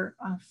under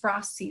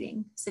frost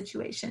seeding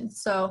situations.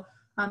 So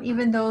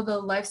even though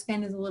the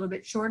lifespan is a little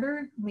bit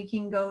shorter, we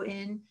can go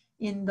in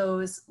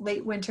those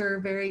late winter,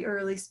 very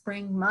early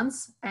spring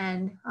months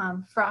and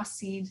frost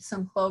seed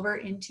some clover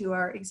into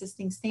our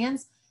existing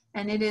stands.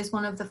 And it is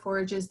one of the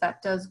forages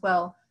that does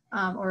well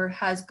or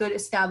has good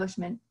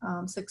establishment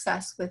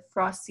success with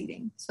frost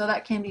seeding. So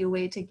that can be a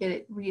way to get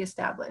it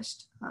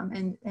reestablished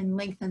and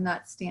lengthen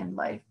that stand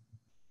life.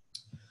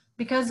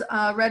 Because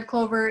red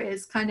clover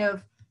is kind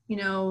of,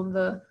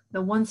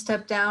 the one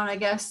step down, I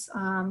guess,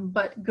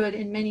 but good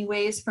in many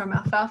ways from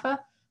alfalfa,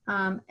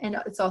 and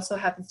it also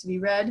happens to be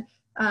red.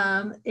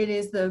 It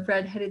is the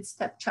red-headed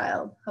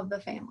stepchild of the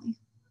family.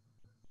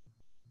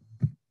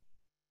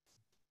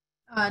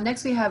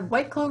 Next we have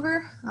white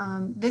clover.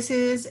 This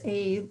is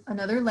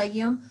another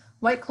legume.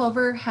 White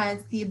clover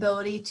has the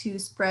ability to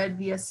spread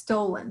via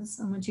stolons,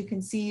 and what you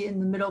can see in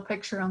the middle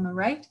picture on the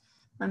right,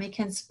 it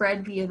can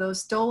spread via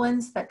those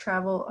stolons that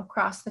travel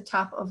across the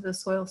top of the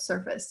soil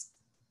surface.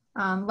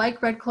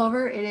 Like red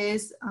clover, it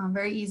is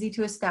very easy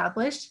to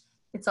establish.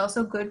 It's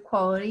also good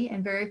quality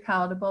and very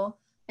palatable,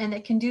 and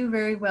it can do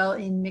very well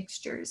in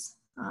mixtures.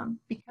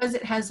 Because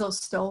it has those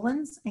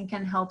stolons and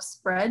can help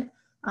spread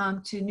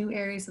to new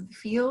areas of the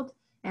field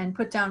and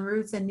put down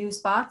roots in new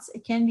spots,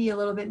 it can be a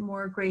little bit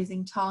more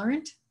grazing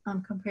tolerant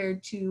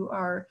compared to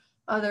our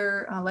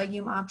other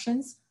legume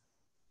options.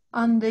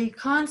 On the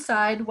con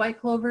side, white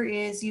clover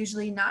is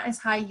usually not as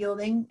high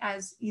yielding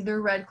as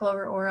either red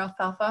clover or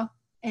alfalfa.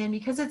 And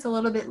because it's a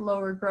little bit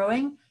lower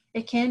growing,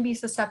 it can be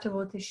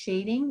susceptible to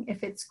shading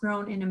if it's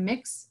grown in a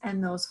mix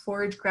and those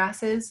forage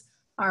grasses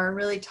are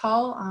really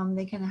tall.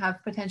 They can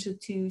have potential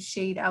to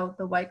shade out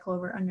the white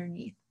clover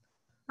underneath.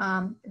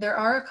 There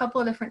are a couple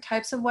of different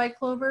types of white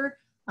clover.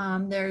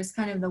 There's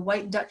kind of the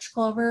white Dutch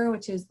clover,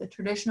 which is the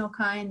traditional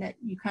kind that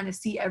you kind of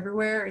see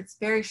everywhere. It's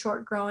very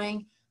short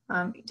growing.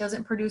 It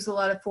doesn't produce a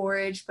lot of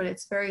forage, but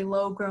it's very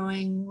low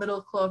growing,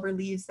 little clover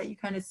leaves that you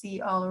kind of see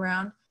all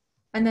around.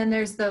 And then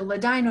there's the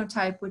ladino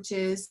type, which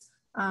is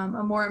a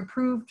more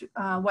improved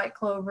white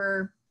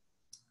clover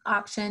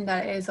option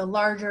that is a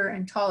larger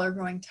and taller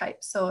growing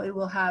type. So it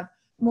will have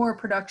more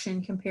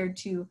production compared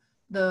to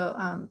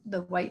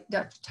the white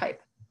Dutch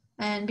type.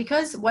 And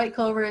because white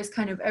clover is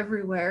kind of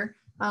everywhere,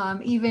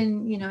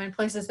 even in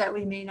places that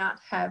we may not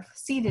have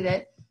seeded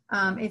it,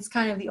 it's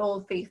kind of the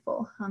old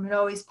faithful. It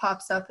always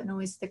pops up and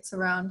always sticks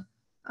around,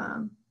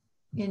 and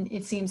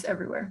it seems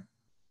everywhere.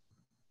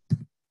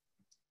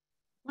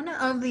 One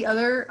of the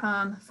other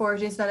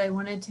forages that I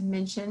wanted to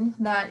mention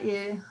that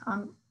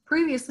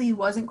previously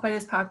wasn't quite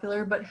as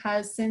popular but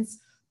has since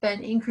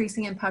been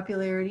increasing in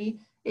popularity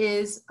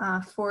is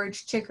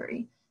forage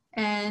chicory.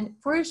 And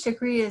forage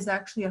chicory is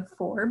actually a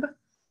forb.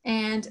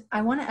 And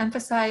I want to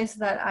emphasize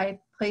that I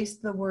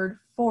placed the word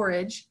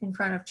forage in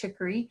front of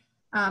chicory.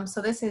 So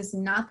this is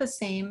not the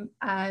same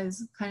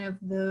as kind of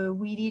the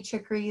weedy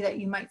chicory that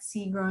you might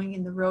see growing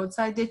in the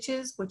roadside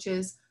ditches, which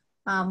is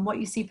what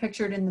you see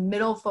pictured in the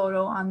middle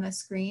photo on the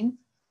screen.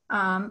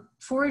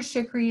 Forage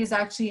chicory is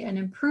actually an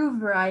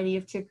improved variety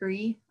of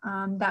chicory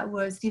that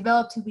was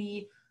developed to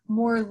be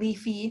more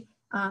leafy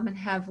and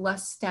have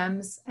less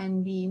stems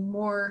and be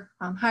more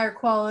higher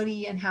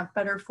quality and have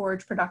better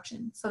forage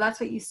production. So that's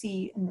what you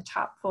see in the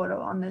top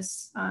photo on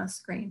this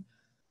screen.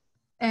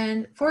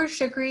 And forage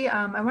chicory,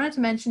 I wanted to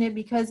mention it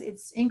because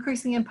it's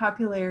increasing in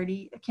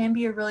popularity. It can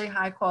be a really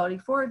high quality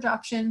forage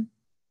option.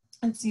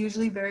 It's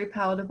usually very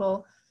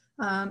palatable.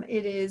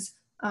 It is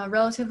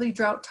relatively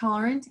drought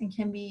tolerant and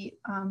can be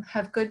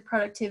have good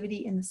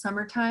productivity in the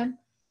summertime.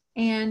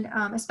 And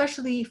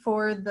especially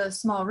for the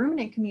small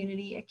ruminant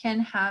community, it can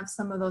have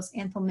some of those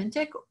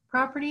anthelmintic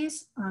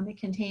properties. It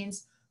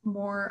contains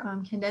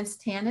more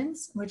condensed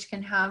tannins, which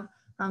can have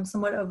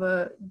somewhat of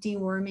a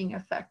deworming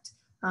effect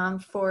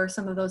for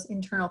some of those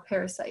internal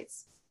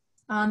parasites.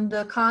 On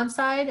the con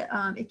side,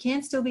 it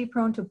can still be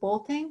prone to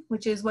bolting,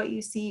 which is what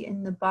you see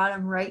in the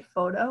bottom right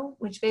photo,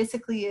 which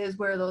basically is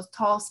where those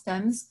tall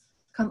stems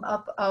come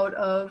up out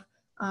of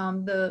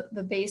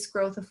the base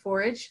growth of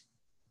forage.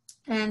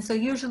 And so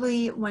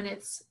usually when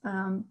it's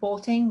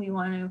bolting, we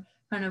want to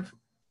kind of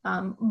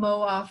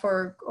mow off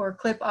or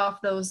clip off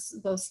those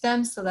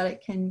stems so that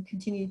it can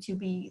continue to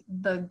be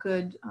the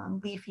good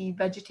leafy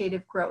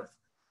vegetative growth.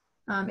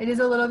 It is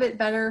a little bit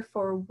better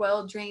for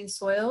well-drained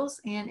soils,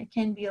 and it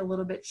can be a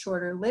little bit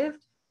shorter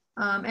lived.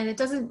 And it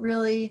doesn't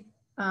really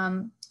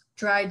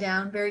dry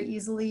down very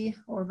easily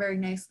or very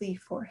nicely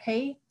for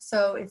hay.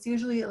 So it's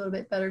usually a little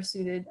bit better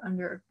suited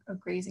under a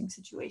grazing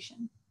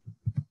situation.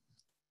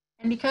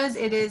 And because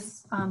it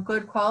is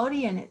good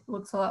quality and it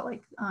looks a lot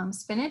like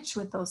spinach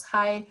with those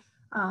high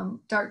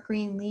dark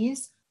green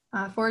leaves,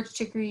 forage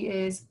chicory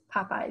is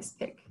Popeye's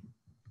pick.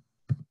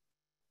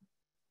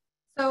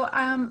 So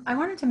I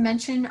wanted to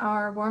mention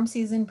our warm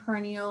season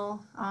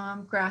perennial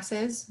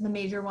grasses, the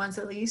major ones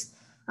at least.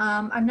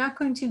 I'm not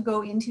going to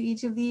go into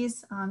each of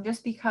these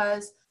just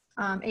because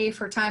A,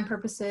 for time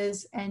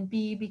purposes, and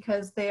B,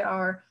 because they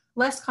are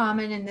less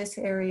common in this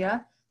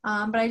area.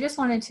 But I just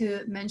wanted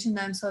to mention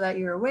them so that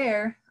you're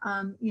aware.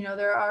 You know,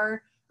 there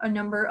are a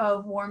number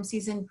of warm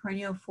season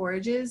perennial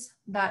forages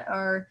that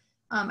are,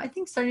 I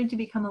think, starting to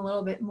become a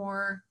little bit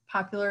more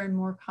popular and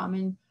more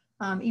common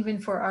even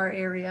for our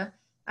area.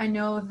 I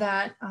know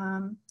that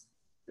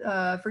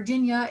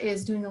Virginia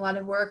is doing a lot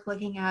of work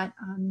looking at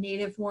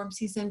native warm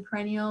season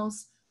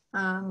perennials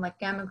like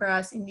gamma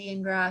grass,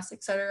 Indian grass,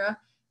 etc.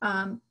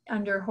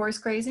 Under horse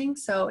grazing.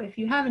 So if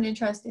you have an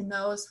interest in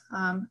those,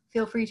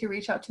 feel free to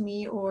reach out to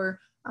me or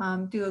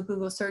do a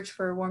Google search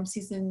for warm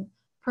season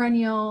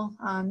perennial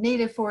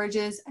native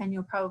forages, and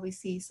you'll probably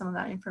see some of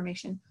that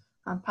information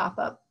pop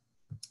up.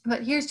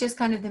 But here's just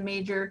kind of the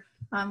major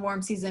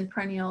warm season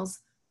perennials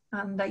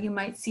that you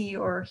might see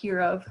or hear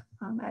of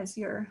as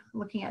you're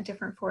looking at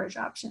different forage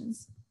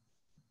options.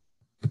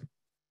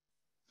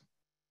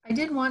 I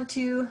did want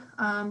to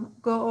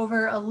go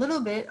over a little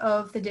bit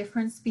of the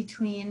difference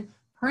between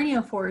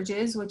perennial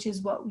forages, which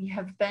is what we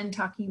have been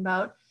talking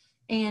about,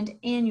 and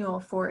annual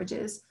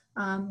forages,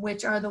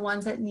 which are the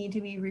ones that need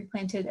to be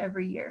replanted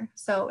every year.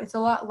 So it's a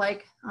lot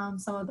like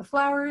some of the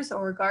flowers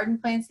or garden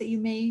plants that you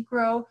may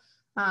grow,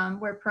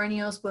 where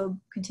perennials will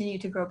continue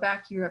to grow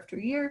back year after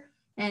year,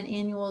 and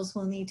annuals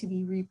will need to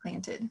be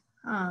replanted.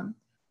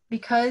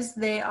 Because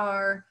they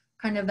are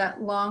kind of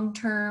that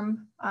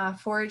long-term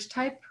forage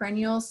type,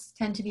 perennials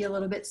tend to be a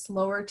little bit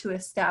slower to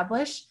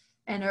establish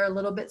and are a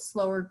little bit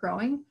slower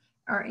growing.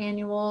 Our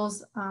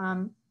annuals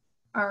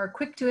are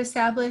quick to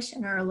establish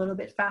and are a little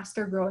bit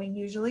faster growing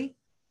usually.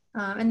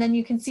 And then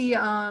you can see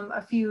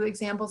a few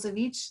examples of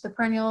each. The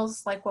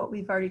perennials, like what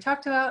we've already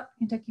talked about,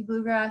 Kentucky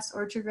bluegrass,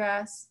 orchard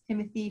grass,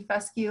 timothy,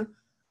 fescue.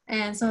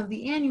 And some of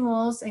the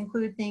annuals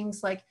include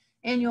things like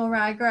annual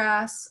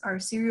ryegrass, our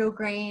cereal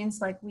grains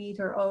like wheat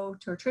or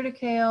oat or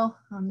triticale.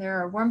 There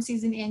are warm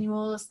season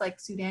annuals like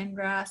Sudan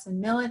grass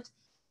and millet.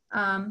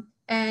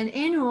 And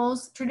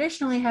annuals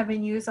traditionally have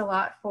been used a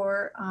lot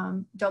for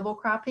double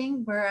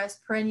cropping, whereas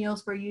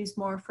perennials were used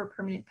more for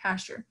permanent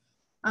pasture.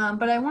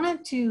 But I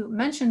wanted to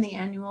mention the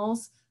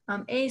annuals,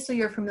 A, so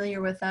you're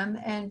familiar with them,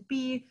 and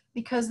B,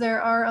 because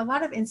there are a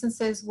lot of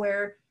instances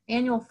where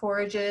annual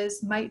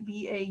forages might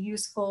be a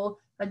useful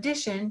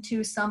addition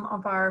to some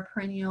of our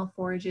perennial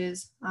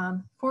forages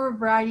for a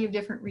variety of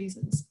different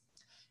reasons.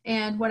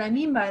 And what I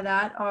mean by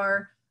that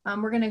are,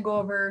 we're going to go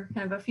over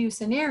kind of a few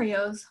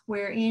scenarios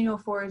where annual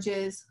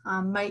forages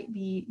might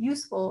be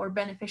useful or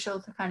beneficial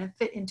to kind of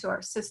fit into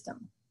our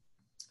system.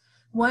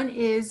 One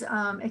is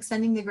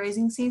extending the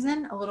grazing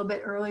season a little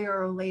bit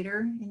earlier or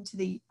later into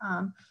the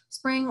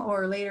spring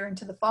or later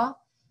into the fall.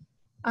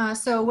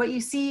 So what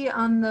you see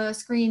on the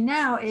screen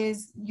now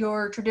is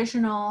your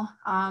traditional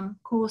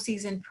cool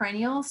season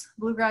perennials: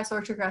 bluegrass,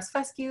 orchard grass,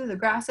 fescue, the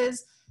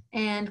grasses,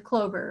 and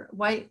clover,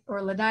 white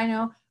or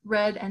ladino,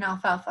 red, and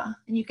alfalfa.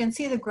 And you can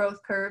see the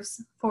growth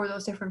curves for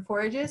those different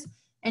forages.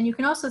 And you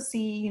can also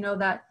see, you know,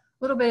 that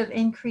little bit of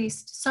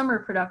increased summer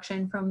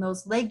production from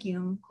those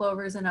legume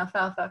clovers and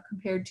alfalfa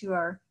compared to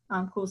our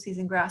cool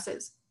season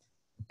grasses.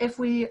 If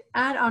we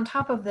add on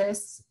top of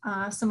this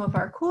some of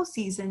our cool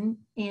season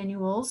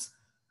annuals,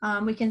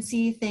 we can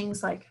see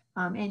things like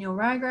annual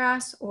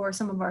ryegrass or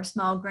some of our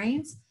small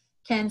grains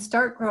can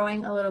start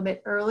growing a little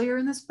bit earlier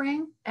in the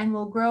spring and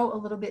will grow a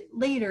little bit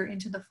later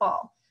into the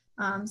fall.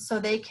 So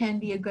they can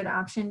be a good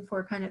option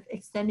for kind of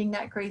extending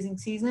that grazing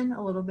season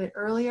a little bit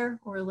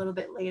earlier or a little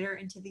bit later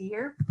into the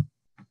year.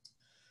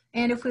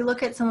 And if we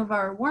look at some of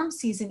our warm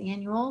season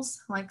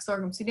annuals like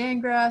sorghum Sudan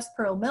grass,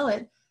 pearl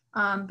millet,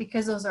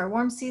 because those are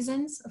warm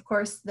seasons, of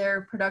course,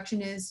 their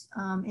production is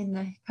in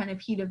the kind of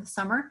heat of the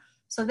summer.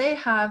 So they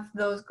have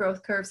those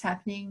growth curves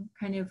happening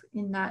kind of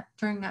in that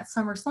during that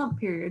summer slump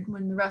period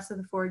when the rest of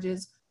the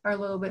forages are a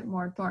little bit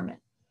more dormant.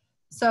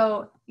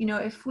 So, you know,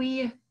 if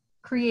we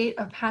create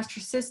a pasture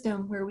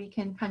system where we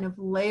can kind of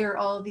layer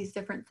all of these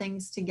different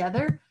things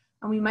together,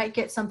 and we might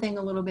get something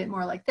a little bit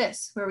more like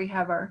this, where we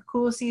have our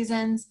cool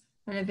seasons,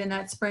 kind of in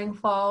that spring,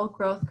 fall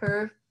growth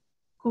curve,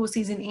 cool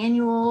season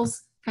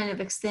annuals, kind of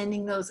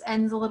extending those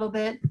ends a little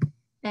bit,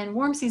 and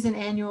warm season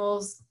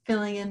annuals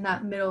filling in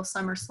that middle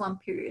summer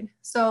slump period.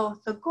 So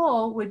the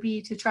goal would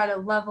be to try to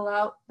level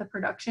out the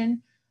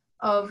production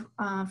of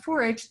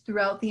forage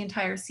throughout the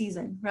entire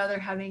season, rather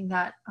having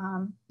that,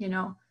 you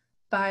know,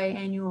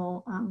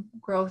 biannual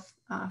growth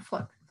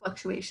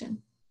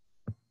fluctuation.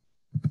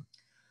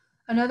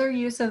 Another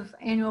use of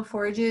annual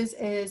forages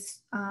is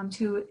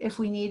if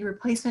we need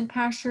replacement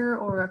pasture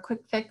or a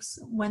quick fix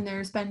when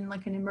there's been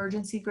like an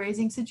emergency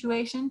grazing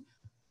situation.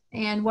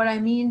 And what I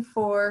mean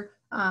for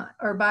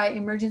or by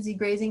emergency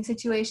grazing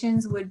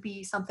situations would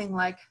be something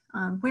like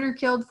winter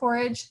killed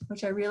forage,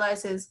 which I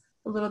realize is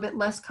a little bit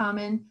less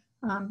common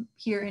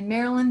here in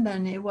Maryland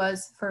than it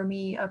was for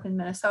me up in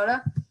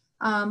Minnesota.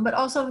 But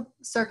also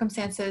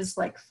circumstances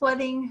like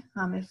flooding.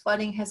 If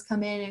flooding has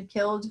come in and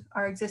killed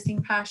our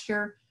existing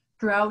pasture,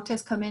 drought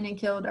has come in and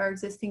killed our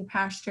existing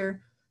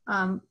pasture,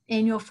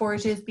 annual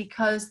forages,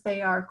 because they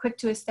are quick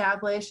to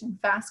establish and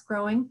fast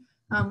growing,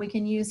 we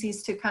can use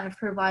these to kind of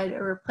provide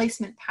a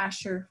replacement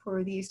pasture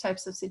for these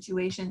types of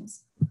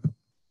situations.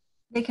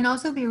 They can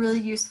also be really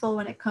useful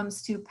when it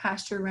comes to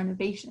pasture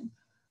renovation.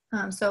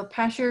 So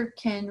pasture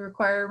can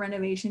require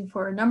renovation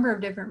for a number of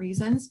different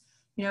reasons.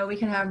 You know, we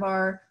can have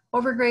our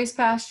overgrazed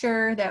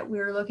pasture that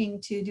we're looking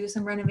to do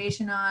some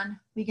renovation on.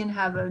 We can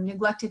have a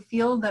neglected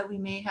field that we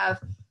may have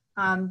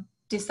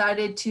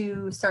decided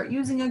to start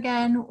using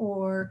again,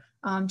 or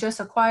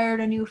just acquired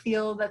a new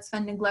field that's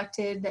been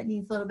neglected that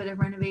needs a little bit of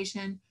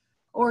renovation,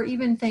 or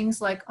even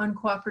things like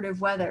uncooperative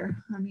weather.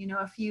 You know,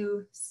 a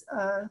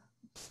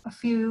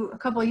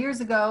couple of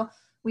years ago,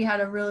 we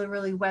had a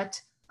really wet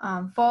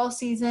fall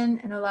season,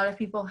 and a lot of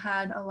people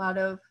had a lot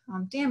of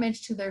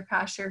damage to their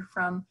pasture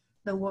from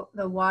the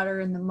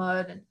water and the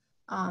mud and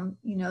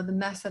you know, the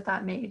mess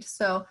that made.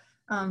 So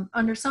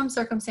under some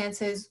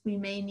circumstances, we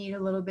may need a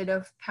little bit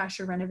of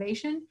pasture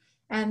renovation,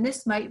 and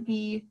this might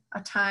be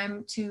a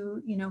time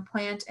to, you know,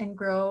 plant and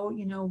grow,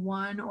 you know,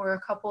 one or a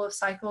couple of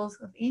cycles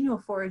of annual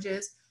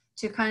forages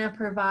to kind of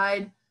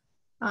provide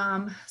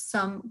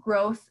some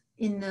growth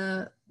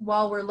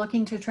while we're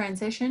looking to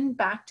transition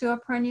back to a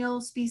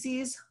perennial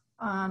species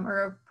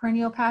or a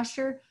perennial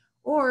pasture,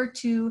 or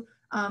to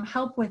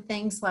help with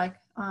things like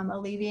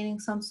alleviating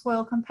some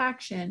soil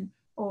compaction,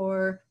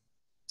 or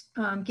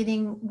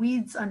getting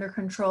weeds under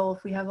control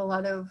if we have a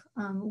lot of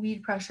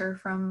weed pressure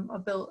from a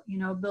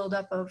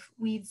buildup of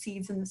weed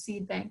seeds in the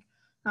seed bank.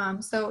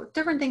 So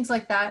different things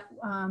like that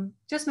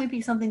just might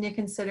be something to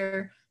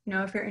consider, you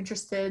know, if you're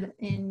interested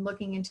in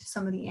looking into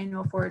some of the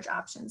annual forage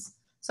options.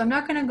 So I'm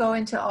not going to go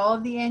into all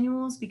of the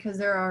annuals because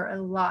there are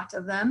a lot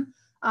of them,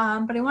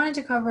 but I wanted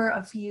to cover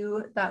a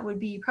few that would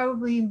be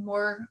probably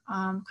more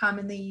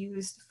commonly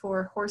used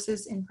for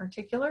horses in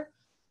particular.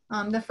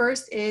 The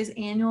first is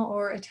annual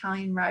or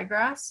Italian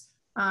ryegrass.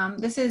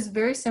 This is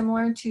very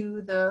similar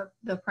to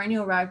the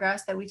perennial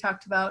ryegrass that we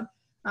talked about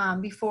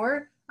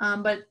before,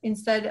 but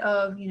instead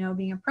of, you know,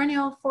 being a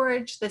perennial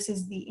forage, this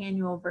is the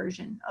annual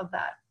version of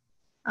that.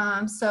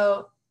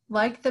 So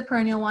like the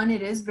perennial one,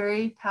 it is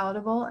very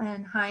palatable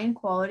and high in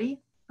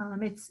quality.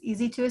 It's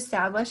easy to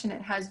establish, and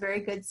it has very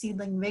good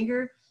seedling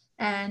vigor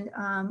and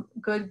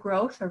good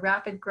growth or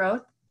rapid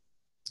growth.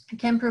 It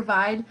can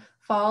provide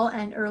fall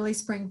and early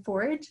spring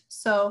forage.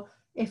 So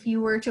if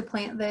you were to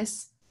plant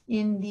this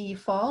in the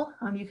fall,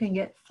 you can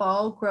get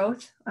fall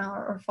growth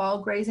or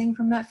fall grazing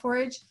from that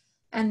forage,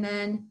 and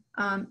then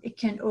it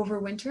can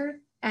overwinter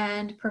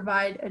and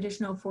provide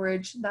additional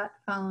forage that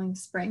following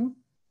spring.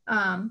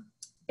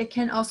 It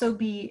can also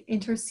be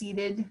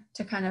interseeded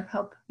to kind of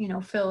help, you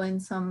know, fill in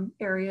some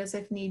areas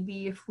if need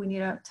be, if we need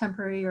a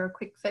temporary or a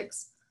quick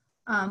fix.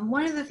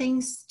 One of the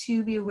things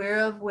to be aware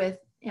of with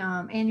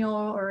annual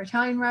or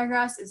Italian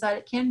ryegrass is that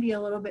it can be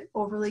a little bit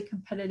overly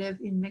competitive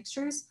in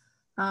mixtures.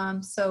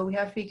 So we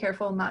have to be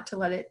careful not to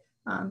let it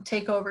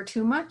take over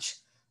too much.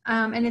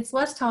 And it's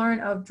less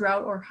tolerant of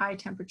drought or high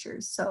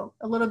temperatures. So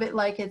a little bit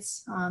like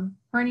its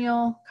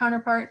perennial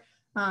counterpart,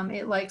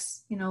 it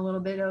likes, you know, a little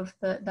bit of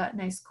that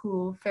nice,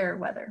 cool, fair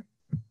weather.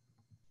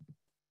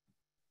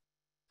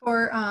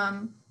 For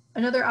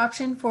another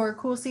option for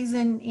cool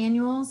season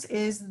annuals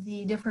is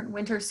the different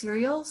winter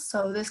cereals.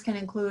 So this can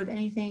include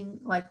anything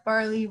like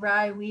barley,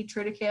 rye, wheat,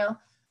 triticale.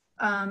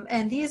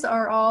 And these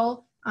are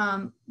all,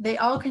 they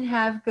all can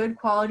have good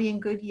quality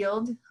and good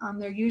yield.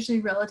 They're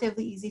usually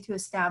relatively easy to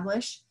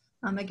establish.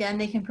 Again,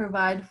 they can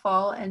provide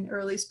fall and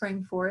early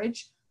spring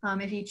forage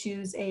if you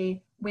choose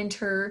a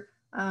winter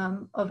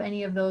of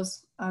any of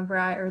those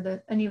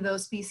any of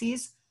those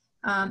species.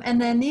 And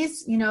then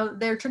these, you know,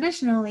 they're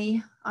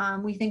traditionally,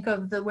 we think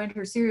of the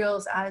winter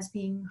cereals as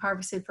being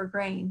harvested for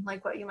grain,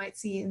 like what you might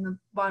see in the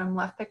bottom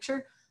left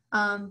picture.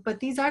 But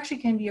these actually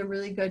can be a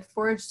really good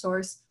forage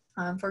source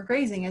for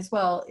grazing as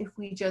well if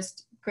we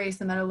just graze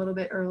them at a little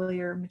bit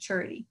earlier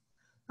maturity.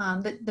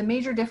 The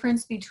major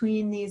difference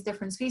between these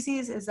different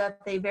species is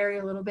that they vary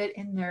a little bit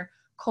in their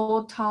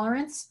cold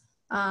tolerance,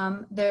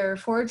 their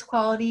forage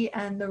quality,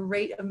 and the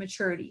rate of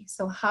maturity.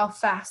 So how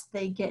fast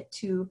they get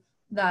to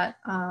that,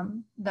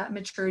 that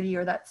maturity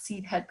or that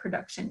seed head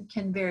production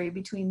can vary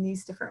between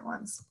these different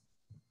ones.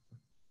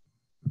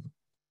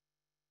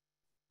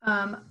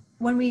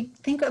 When we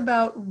think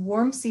about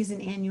warm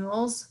season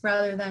annuals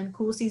rather than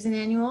cool season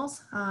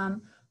annuals,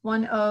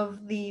 one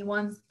of the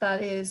ones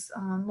that is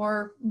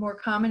more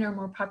common or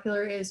more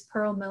popular is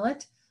pearl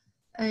millet.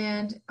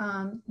 And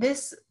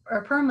this,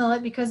 or pearl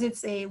millet, because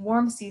it's a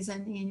warm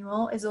season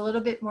annual, is a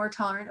little bit more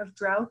tolerant of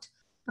drought.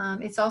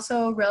 It's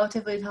also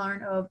relatively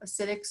tolerant of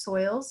acidic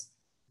soils.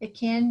 It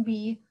can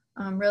be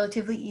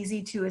relatively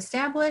easy to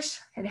establish.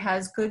 It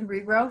has good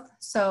regrowth.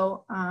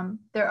 So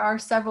there are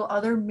several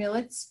other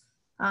millets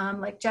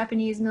like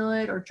Japanese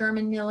millet or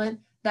German millet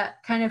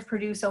that kind of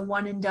produce a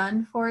one and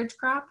done forage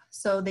crop.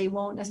 So they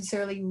won't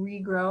necessarily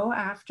regrow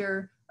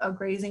after a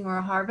grazing or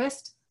a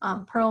harvest.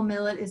 Pearl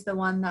millet is the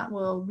one that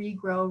will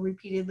regrow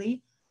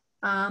repeatedly.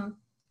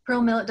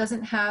 Pearl millet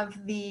doesn't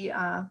have the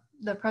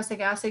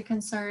prussic acid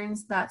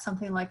concerns that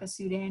something like a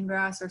Sudan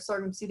grass or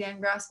sorghum Sudan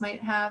grass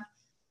might have.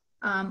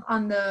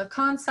 On the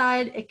con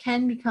side, it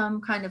can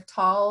become kind of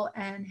tall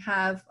and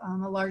have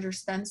a larger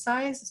stem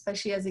size,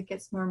 especially as it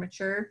gets more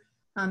mature.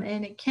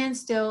 And it can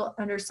still,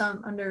 under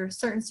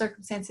certain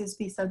circumstances,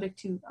 be subject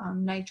to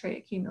nitrate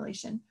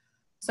accumulation.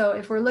 So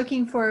if we're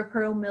looking for a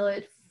pearl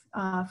millet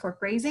for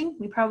grazing,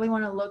 we probably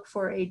want to look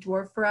for a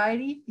dwarf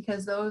variety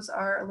because those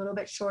are a little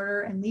bit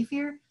shorter and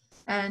leafier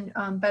and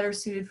better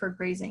suited for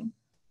grazing.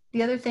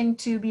 The other thing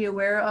to be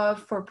aware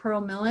of for pearl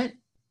millet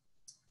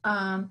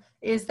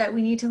is that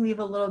we need to leave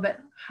a little bit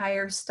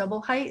higher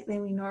stubble height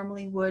than we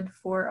normally would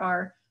for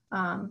our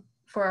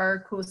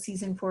cool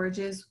season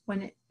forages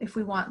if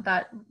we want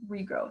that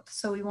regrowth.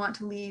 So we want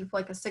to leave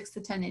like a 6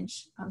 to 10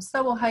 inch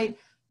stubble height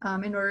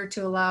in order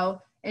to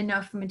allow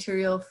enough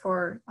material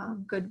for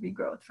good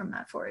regrowth from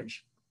that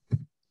forage.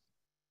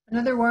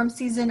 Another warm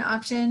season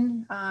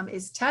option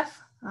is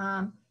teff.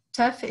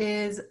 Teff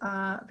is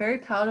very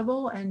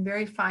palatable and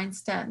very fine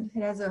stemmed.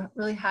 It has a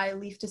really high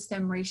leaf to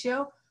stem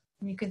ratio.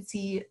 And you can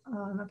see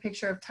a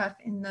picture of teff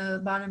in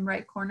the bottom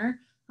right corner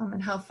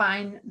and how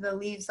fine the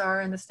leaves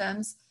are and the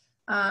stems.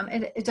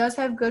 It does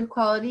have good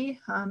quality.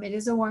 It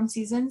is a warm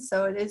season,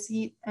 so it is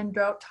heat and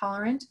drought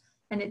tolerant,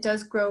 and it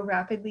does grow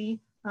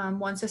rapidly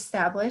once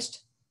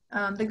established.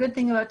 The good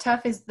thing about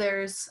teff is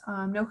there's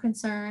no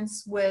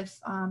concerns with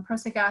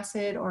prussic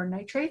acid or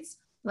nitrates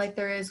like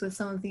there is with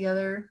some of the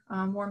other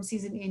warm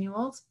season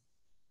annuals.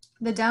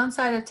 The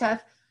downside of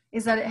teff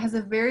is that it has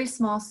a very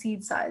small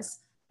seed size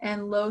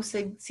and low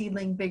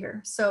seedling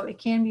vigor. So it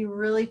can be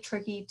really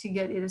tricky to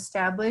get it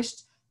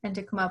established and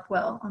to come up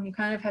well. You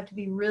kind of have to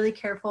be really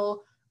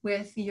careful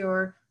with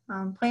your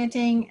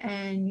planting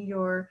and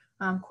your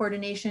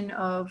coordination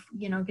of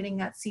getting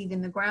that seed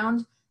in the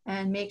ground,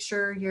 and make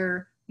sure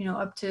you're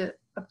up to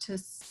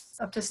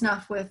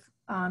snuff with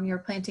your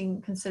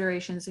planting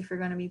considerations if you're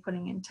going to be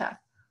putting in teff.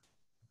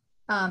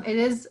 It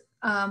is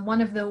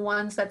one of the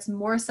ones that's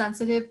more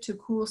sensitive to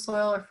cool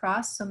soil or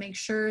frost, so make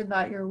sure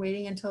that you're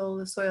waiting until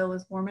the soil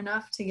is warm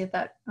enough to get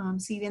that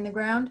seed in the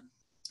ground.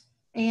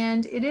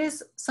 And it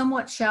is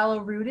somewhat shallow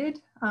rooted,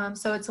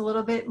 so it's a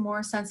little bit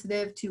more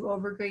sensitive to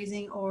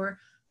overgrazing or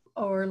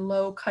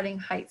low cutting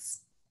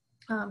heights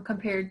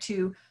compared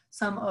to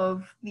some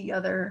of the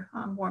other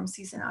warm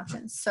season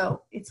options.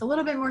 So it's a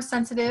little bit more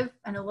sensitive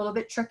and a little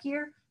bit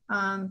trickier,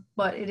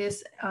 but it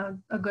is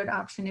a good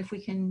option if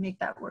we can make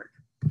that work.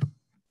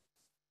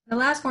 The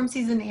last warm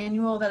season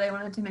annual that I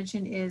wanted to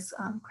mention is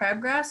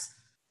crabgrass.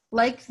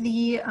 Like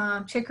the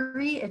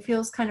chicory, it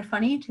feels kind of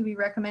funny to be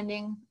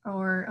recommending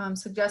or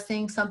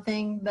suggesting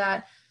something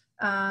that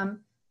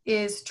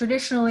is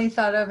traditionally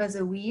thought of as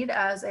a weed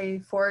as a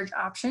forage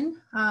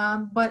option,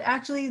 but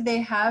actually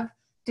they have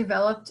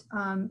developed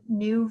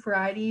new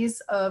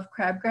varieties of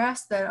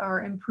crabgrass that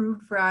are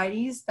improved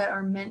varieties that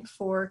are meant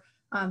for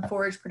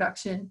forage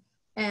production.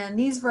 And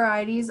these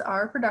varieties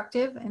are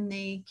productive and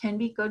they can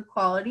be good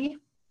quality.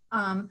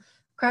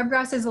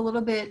 Crabgrass is a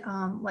little bit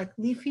like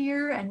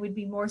leafier and would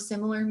be more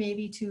similar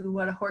maybe to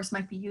what a horse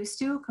might be used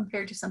to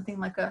compared to something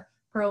like a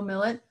pearl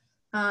millet.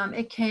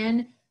 It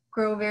can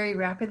grow very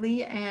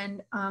rapidly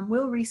and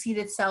will reseed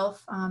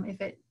itself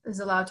if it is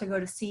allowed to go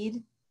to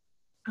seed.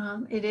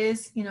 It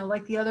is,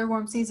 like the other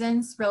warm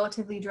seasons,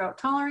 relatively drought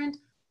tolerant.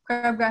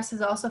 Crabgrass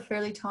is also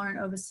fairly tolerant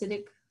of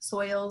acidic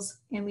soils,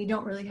 and we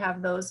don't really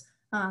have those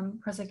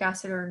prussic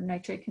acid or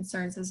nitrate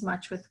concerns as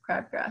much with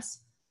crabgrass.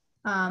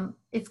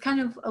 It's kind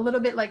of a little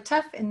bit like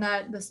teff in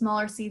that the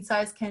smaller seed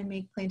size can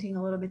make planting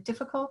a little bit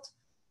difficult.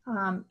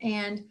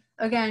 And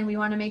again, we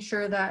want to make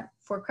sure that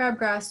for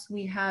crabgrass,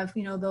 we have,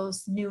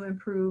 those new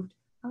improved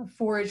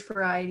forage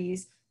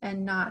varieties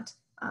and not,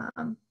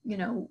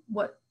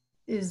 what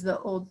is the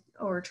old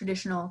or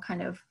traditional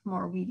kind of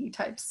more weedy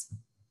types.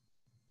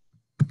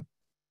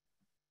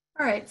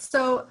 All right,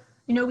 so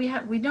you know,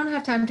 we don't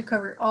have time to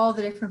cover all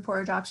the different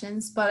forage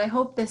options, but I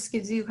hope this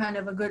gives you kind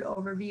of a good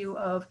overview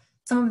of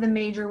some of the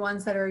major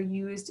ones that are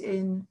used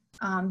in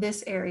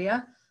this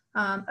area.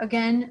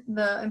 Again,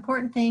 the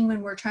important thing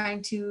when we're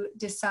trying to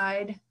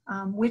decide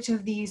which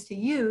of these to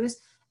use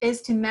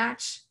is to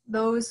match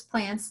those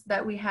plants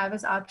that we have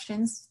as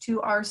options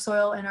to our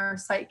soil and our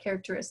site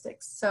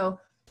characteristics. So,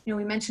 you know,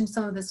 we mentioned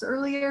some of this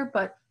earlier,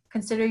 but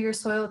consider your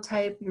soil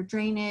type, your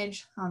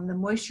drainage, the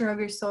moisture of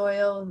your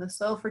soil, the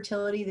soil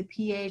fertility, the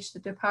pH, the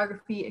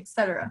topography,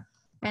 etc.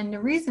 And the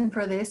reason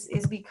for this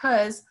is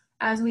because,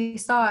 as we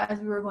saw as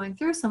we were going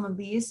through some of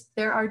these,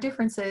 there are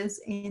differences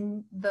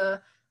in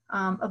the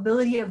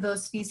ability of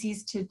those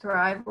species to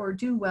thrive or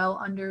do well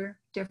under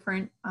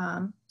different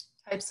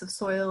types of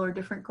soil or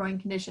different growing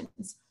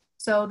conditions.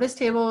 So this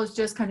table is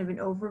just kind of an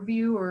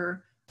overview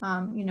or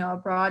you know, a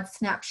broad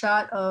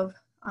snapshot of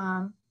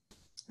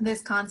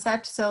this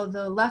concept. So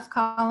the left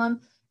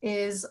column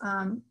is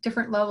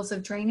different levels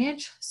of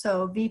drainage.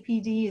 So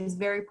VPD is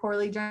very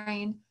poorly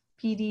drained,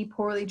 PD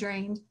poorly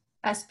drained,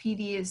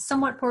 SPD is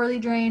somewhat poorly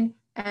drained,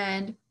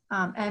 and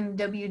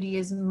MWD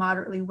is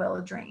moderately well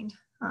drained.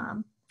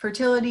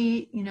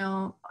 Fertility, you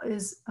know,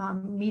 is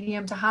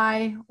medium to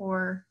high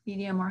or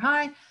medium or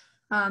high,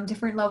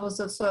 different levels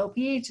of soil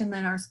pH, and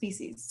then our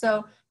species.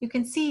 So you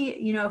can see,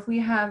 you know, if we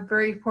have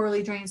very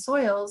poorly drained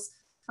soils,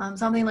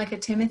 something like a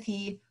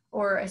Timothy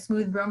or a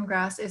smooth brome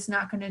grass is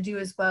not going to do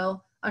as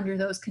well under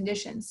those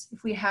conditions.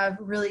 If we have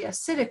really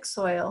acidic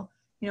soil,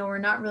 you know, we're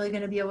not really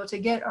going to be able to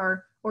get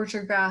our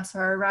orchard grass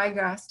or our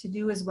ryegrass to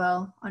do as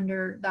well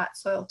under that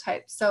soil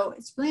type. So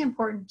it's really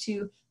important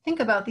to think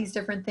about these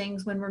different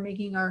things when we're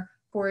making our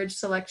forage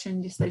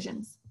selection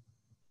decisions.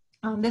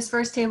 This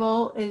first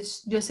table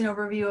is just an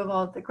overview of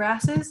all of the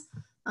grasses.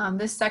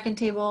 This second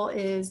table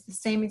is the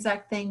same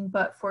exact thing,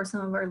 but for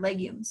some of our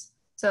legumes.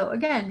 So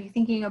again, be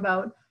thinking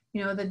about,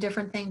 you know, the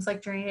different things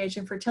like drainage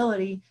and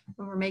fertility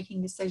when we're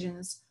making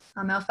decisions.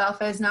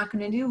 Alfalfa is not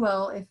going to do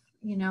well if,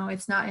 you know,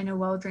 it's not in a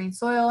well-drained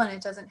soil and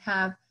it doesn't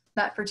have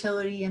that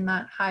fertility and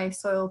that high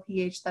soil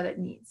pH that it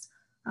needs.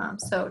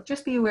 So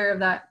just be aware of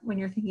that when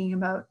you're thinking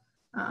about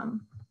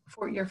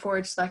for your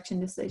forage selection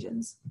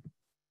decisions.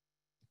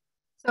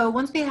 So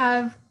once we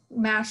have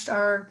matched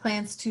our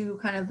plants to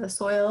kind of the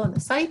soil and the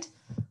site,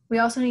 we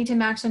also need to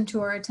match them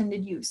to our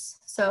intended use.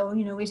 So,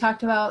 you know, we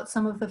talked about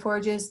some of the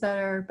forages that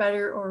are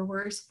better or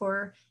worse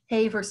for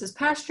hay versus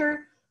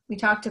pasture. We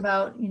talked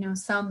about, you know,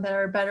 some that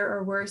are better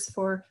or worse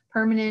for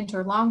permanent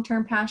or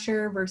long-term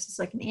pasture versus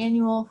like an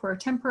annual for a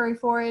temporary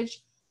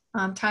forage.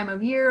 Time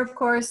of year, of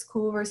course,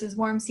 cool versus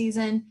warm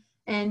season,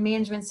 and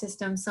management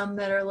systems, some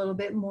that are a little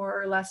bit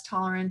more or less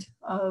tolerant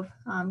of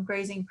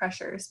grazing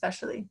pressure,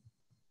 especially.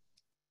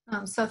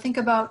 So think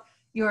about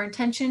your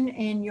intention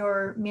and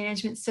your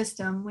management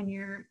system when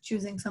you're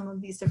choosing some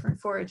of these different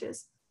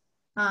forages.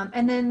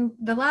 And then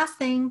the last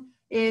thing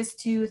is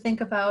to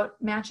think about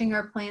matching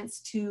our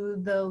plants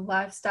to the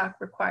livestock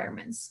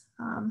requirements.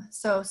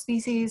 So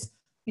species,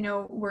 you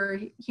know, we're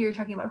here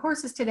talking about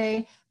horses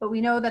today, but we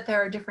know that there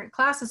are different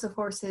classes of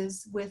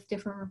horses with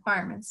different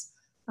requirements.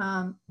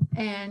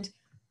 And,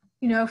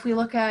 you know, if we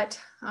look at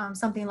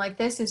something like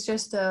this, it's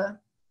just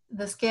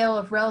the scale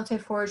of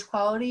relative forage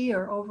quality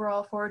or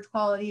overall forage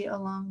quality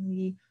along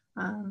the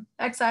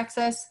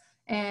x-axis,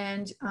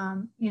 and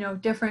you know,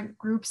 different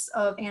groups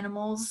of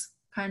animals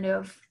kind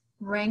of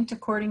ranked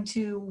according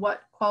to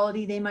what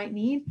quality they might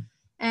need.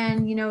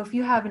 And you know, if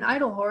you have an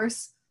idle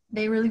horse,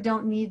 they really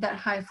don't need that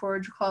high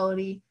forage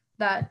quality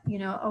that, you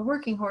know, a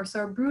working horse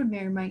or a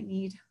broodmare might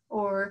need,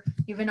 or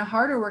even a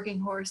harder working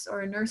horse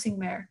or a nursing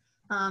mare.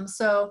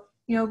 So,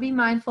 you know, be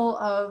mindful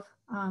of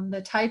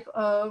the type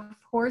of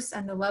horse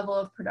and the level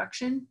of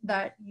production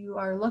that you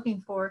are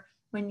looking for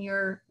when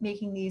you're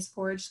making these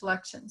forage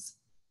selections.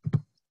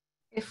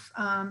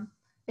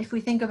 If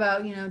we think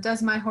about, you know,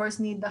 does my horse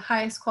need the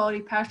highest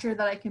quality pasture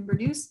that I can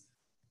produce?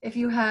 If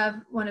you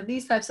have one of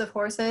these types of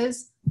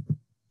horses,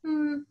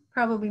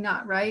 probably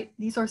not, right?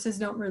 These horses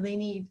don't really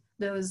need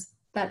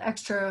that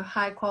extra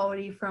high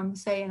quality from,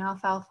 say, an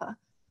alfalfa.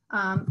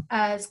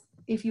 As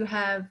if you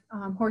have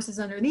horses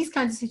under these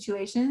kinds of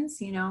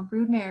situations, you know,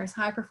 brood mares,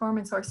 high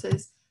performance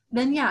horses,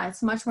 then yeah,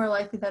 it's much more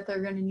likely that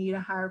they're going to need a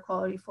higher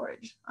quality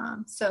forage.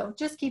 So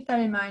just keep that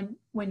in mind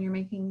when you're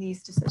making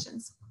these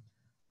decisions.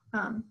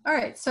 All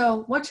right,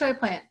 so what should I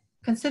plant?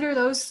 Consider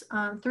those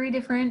three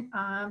different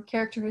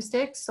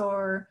characteristics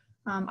or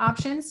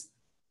options.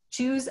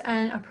 Choose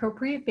an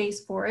appropriate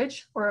base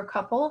forage or a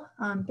couple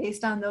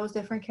based on those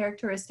different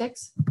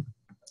characteristics.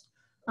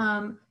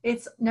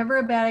 It's never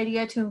a bad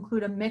idea to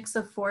include a mix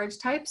of forage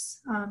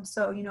types.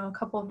 So, you know, a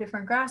couple of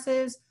different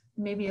grasses,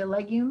 maybe a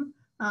legume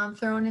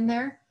thrown in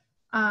there.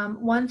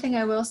 One thing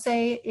I will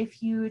say,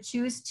 if you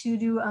choose to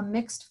do a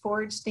mixed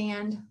forage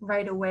stand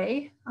right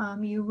away,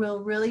 you will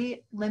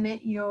really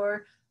limit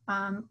your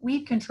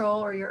weed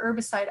control or your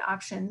herbicide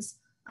options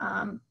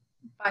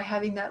by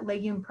having that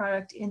legume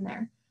product in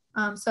there.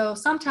 So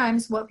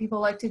sometimes what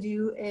people like to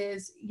do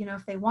is, you know,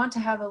 if they want to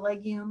have a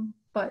legume,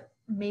 but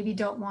maybe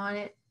don't want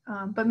it,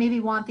 but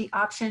maybe want the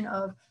option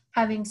of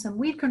having some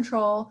weed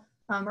control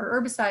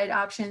or herbicide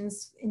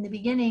options in the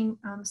beginning,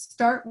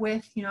 start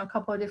with, a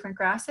couple of different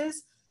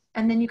grasses,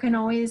 and then you can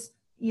always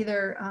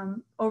either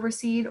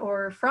overseed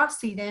or frost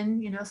seed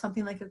in,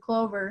 something like a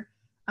clover,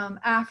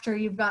 after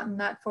you've gotten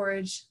that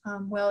forage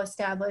well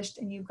established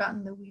and you've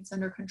gotten the weeds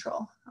under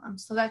control.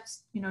 So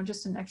that's,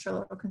 just an extra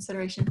little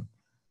consideration.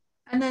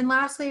 And then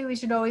lastly, we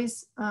should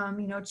always,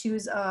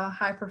 choose a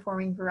high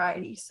performing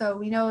variety. So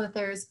we know that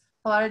there's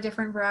a lot of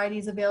different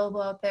varieties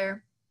available out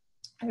there.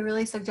 I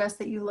really suggest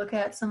that you look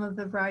at some of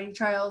the variety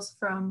trials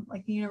from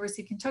like the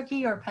University of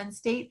Kentucky or Penn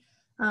State,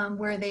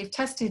 where they've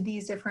tested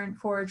these different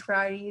forage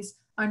varieties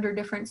under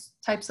different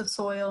types of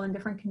soil and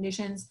different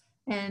conditions,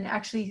 and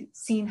actually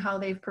seen how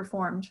they've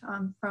performed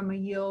from a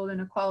yield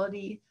and a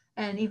quality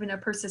and even a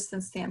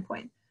persistence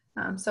standpoint.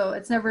 So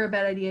it's never a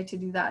bad idea to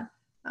do that.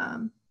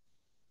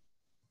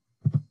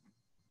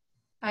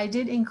 I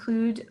did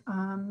include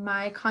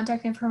my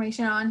contact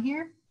information on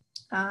here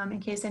in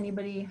case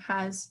anybody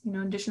has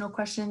additional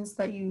questions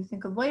that you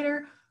think of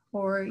later,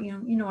 or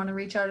want to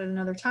reach out at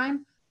another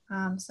time.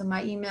 So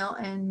my email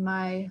and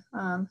my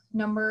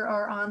number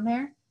are on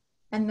there.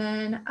 And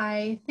then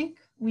I think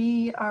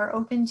we are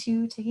open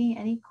to taking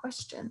any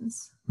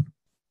questions.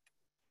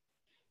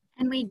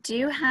 And we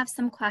do have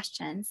some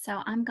questions.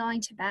 So I'm going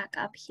to back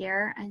up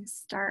here and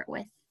start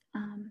with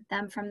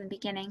them from the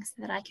beginning so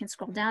that I can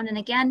scroll down. And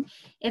again,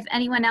 if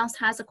anyone else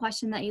has a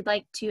question that you'd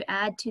like to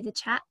add to the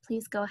chat,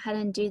 please go ahead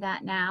and do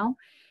that now.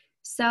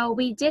 So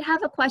we did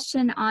have a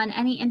question on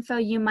any info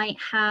you might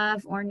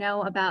have or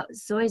know about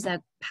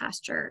zoysia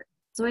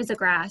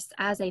grass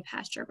as a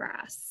pasture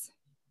grass.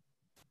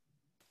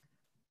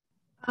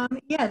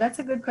 Yeah, that's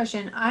a good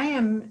question. I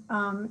am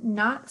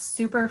not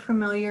super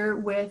familiar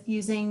with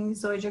using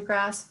zoysia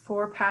grass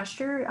for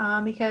pasture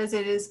because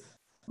it is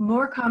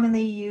more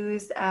commonly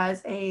used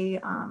as a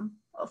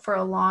for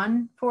a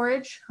lawn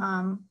forage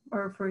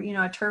or for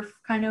a turf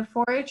kind of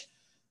forage.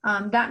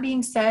 That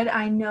being said,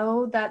 I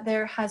know that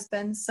there has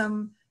been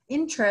some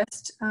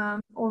interest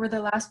over the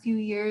last few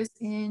years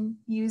in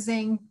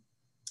using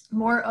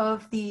more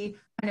of the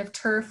kind of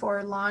turf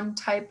or lawn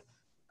type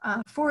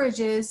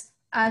forages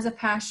as a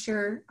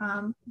pasture,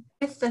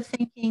 with the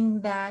thinking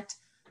that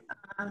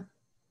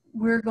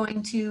we're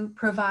going to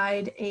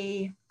provide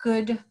a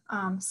good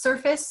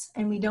surface,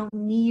 and we don't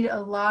need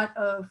a lot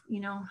of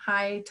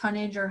high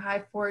tonnage or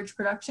high forage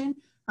production.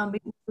 But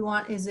what we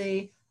want is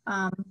a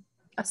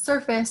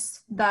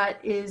surface that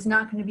is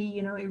not going to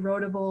be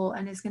erodable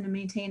and is going to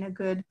maintain a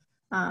good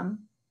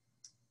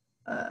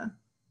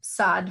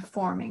sod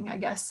forming, I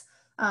guess,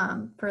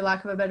 for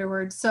lack of a better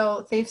word.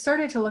 So they've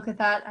started to look at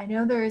that. I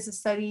know there is a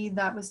study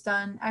that was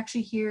done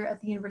actually here at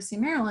the University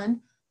of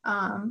Maryland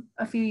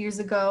a few years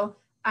ago.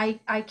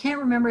 I can't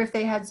remember if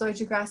they had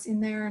zoysia grass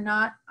in there or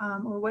not,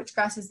 or which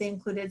grasses they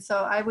included.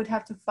 So I would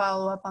have to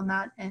follow up on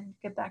that and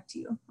get back to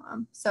you.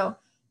 So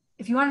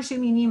if you want to shoot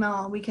me an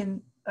email, we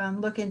can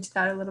look into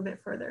that a little bit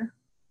further.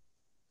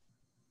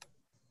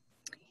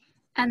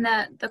 And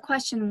the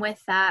question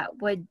with that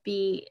would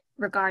be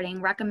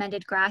regarding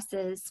recommended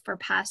grasses for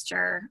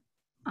pasture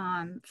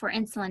for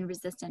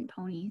insulin-resistant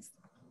ponies.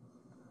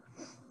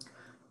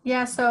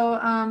 Yeah,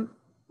 so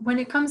when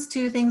it comes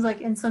to things like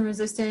insulin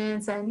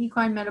resistance and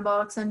equine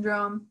metabolic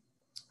syndrome,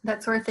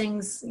 that sort of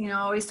things,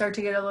 always start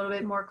to get a little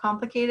bit more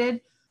complicated.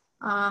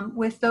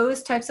 With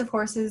those types of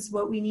horses,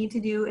 what we need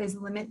to do is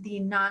limit the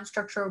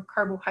non-structural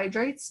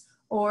carbohydrates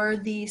or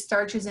the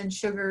starches and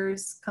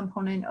sugars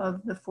component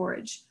of the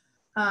forage.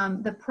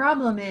 The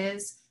problem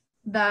is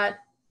that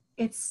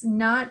it's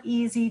not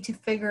easy to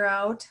figure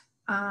out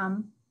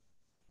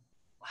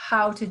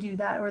how to do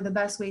that or the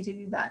best way to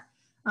do that.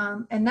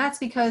 And that's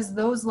because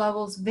those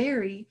levels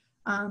vary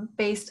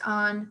based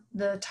on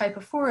the type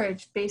of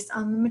forage, based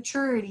on the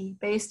maturity,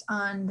 based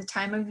on the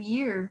time of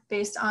year,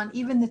 based on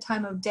even the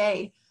time of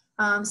day.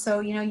 So,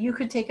 you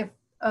could take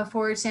a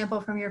forage sample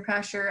from your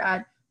pasture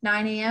at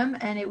 9 a.m.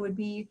 and it would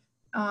be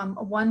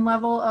one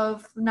level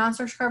of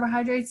non-structured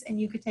carbohydrates, and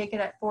you could take it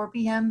at 4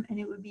 p.m. and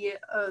it would be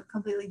a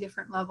completely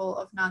different level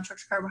of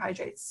non-structured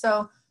carbohydrates.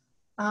 So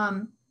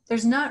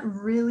there's not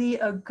really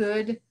a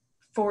good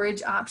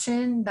forage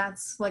option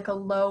that's like a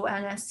low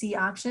NSC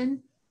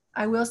option.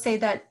 I will say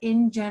that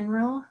in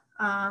general,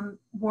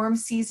 warm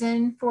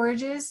season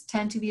forages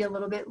tend to be a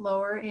little bit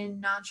lower in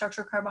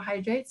non-structural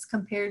carbohydrates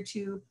compared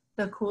to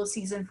the cool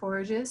season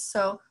forages.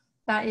 So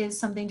that is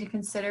something to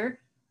consider.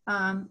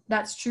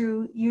 That's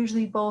true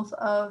usually both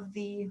of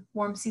the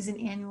warm season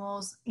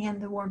annuals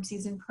and the warm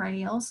season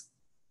perennials.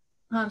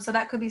 So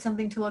that could be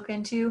something to look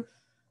into.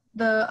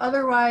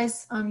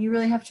 Otherwise, you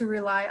really have to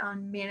rely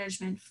on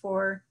management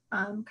for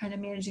kind of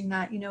managing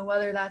that,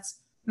 whether that's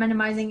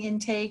minimizing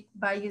intake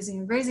by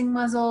using a grazing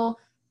muzzle,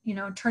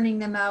 turning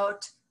them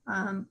out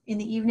in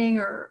the evening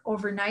or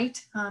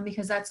overnight,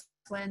 because that's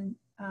when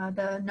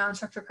the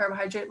non-structured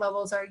carbohydrate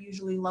levels are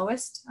usually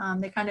lowest.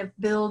 They kind of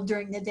build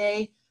during the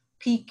day,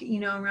 peak,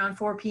 around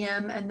 4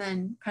 p.m. and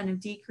then kind of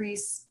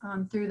decrease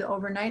through the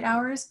overnight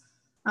hours.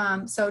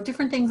 So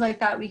different things like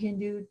that we can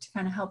do to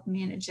kind of help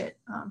manage it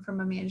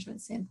from a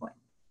management standpoint.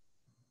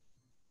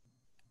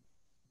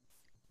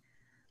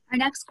 Our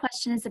next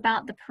question is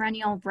about the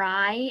perennial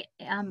rye.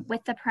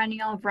 With the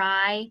perennial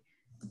rye,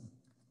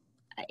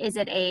 is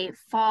it a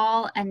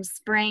fall and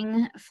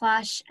spring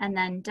flush and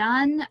then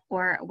done?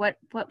 Or what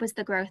was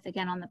the growth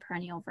again on the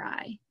perennial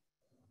rye?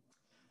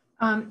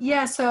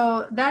 Yeah,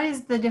 so that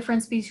is the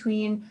difference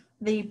between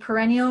the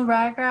perennial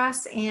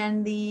ryegrass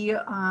and the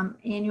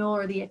annual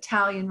or the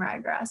Italian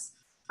ryegrass.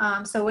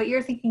 So what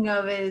you're thinking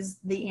of is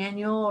the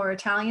annual or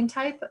Italian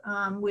type,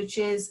 which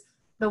is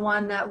the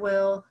one that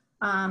will,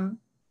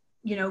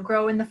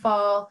 grow in the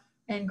fall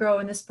and grow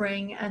in the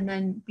spring and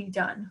then be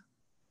done.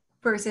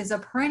 Versus a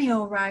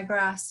perennial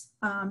ryegrass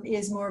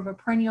is more of a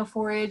perennial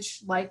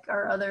forage, like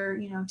our other,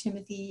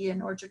 timothy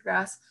and orchard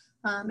grass,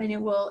 and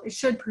it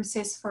should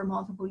persist for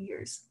multiple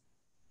years.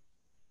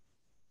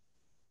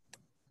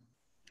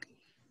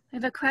 We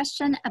have a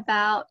question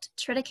about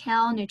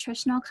triticale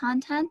nutritional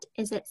content.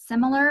 Is it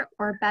similar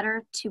or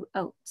better to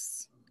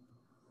oats?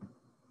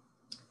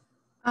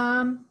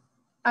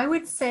 I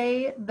would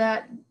say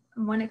that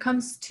when it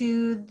comes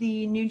to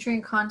the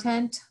nutrient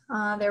content,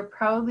 they're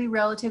probably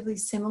relatively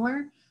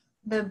similar.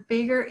 The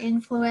bigger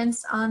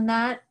influence on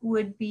that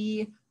would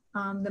be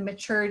the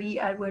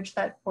maturity at which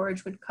that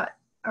forage would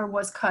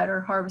was cut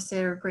or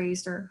harvested or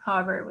grazed or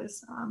however it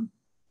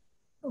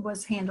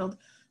was handled.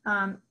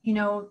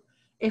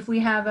 If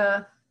we have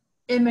a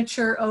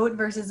immature oat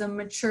versus a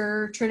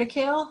mature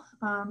triticale,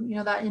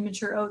 that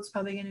immature oat's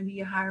probably going to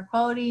be a higher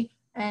quality,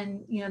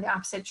 and the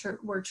opposite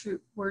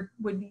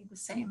would be the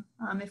same.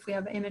 If we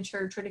have an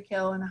immature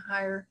triticale and a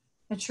higher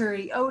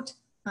maturity oat,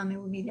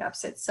 it would be the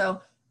opposite.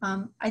 So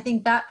I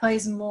think that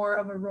plays more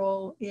of a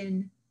role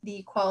in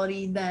the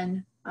quality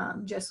than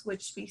just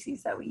which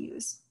species that we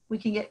use. We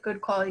can get good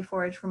quality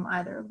forage from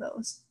either of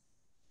those.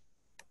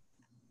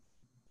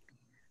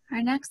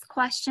 Our next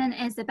question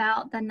is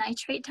about the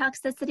nitrate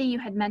toxicity you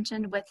had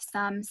mentioned with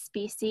some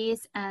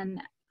species,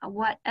 and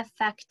what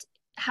effect,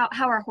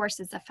 how are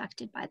horses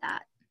affected by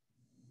that?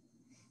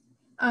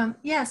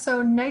 Yeah,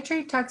 so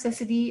nitrate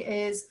toxicity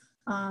is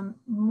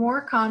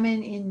more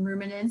common in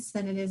ruminants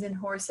than it is in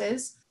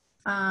horses,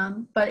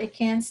 but it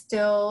can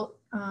still,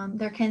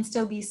 there can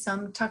still be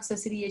some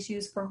toxicity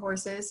issues for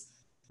horses.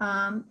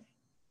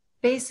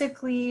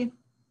 Basically,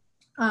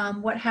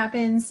 what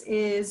happens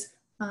is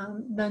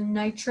the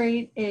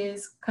nitrate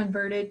is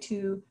converted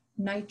to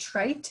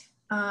nitrite,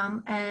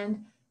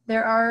 and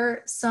there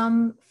are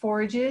some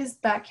forages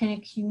that can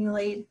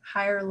accumulate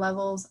higher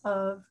levels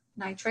of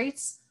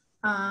nitrates.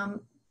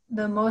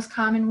 The most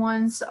common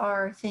ones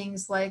are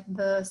things like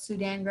the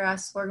Sudan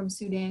grass, sorghum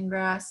Sudan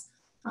grass,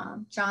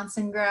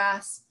 Johnson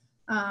grass,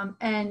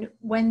 and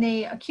when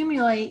they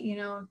accumulate,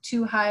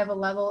 too high of a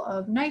level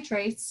of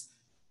nitrates,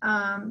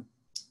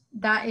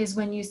 that is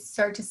when you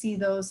start to see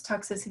those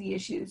toxicity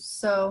issues.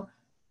 So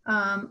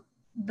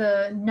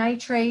the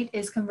nitrate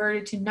is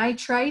converted to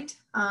nitrite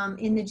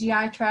in the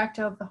GI tract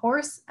of the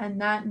horse,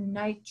 and that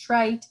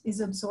nitrite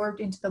is absorbed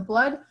into the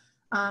blood,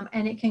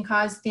 and it can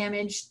cause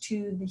damage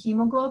to the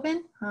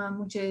hemoglobin,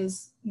 which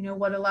is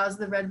what allows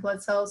the red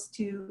blood cells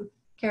to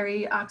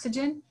carry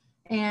oxygen,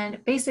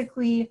 and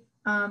basically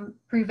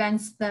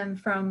prevents them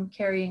from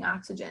carrying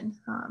oxygen.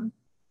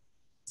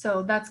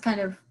 So that's kind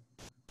of,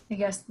 I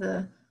guess,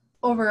 the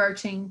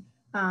overarching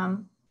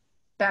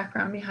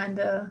background behind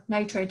the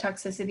nitrate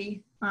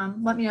toxicity.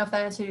 Let me know if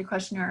that answered your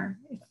question or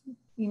if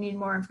you need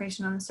more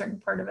information on a certain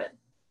part of it.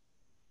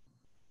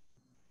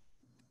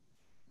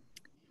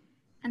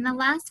 And the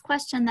last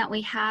question that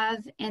we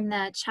have in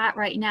the chat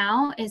right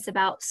now is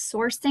about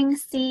sourcing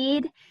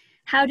seed.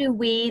 How do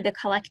we, the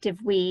collective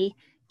we,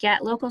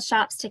 get local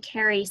shops to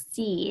carry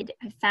seed?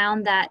 I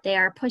found that they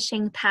are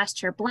pushing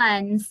pasture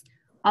blends.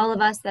 All of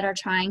us that are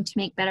trying to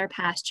make better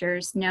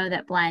pastures know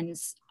that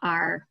blends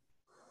are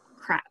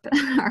crap.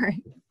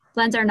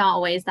 Blends are not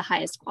always the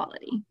highest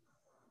quality.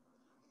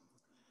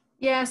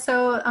 Yeah,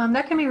 so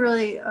that can be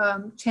really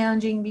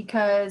challenging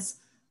because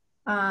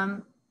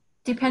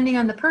depending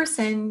on the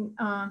person,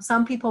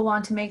 some people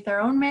want to make their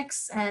own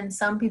mix, and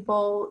some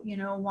people,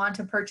 want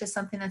to purchase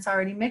something that's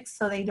already mixed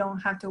so they don't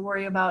have to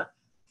worry about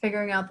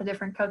figuring out the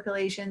different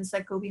calculations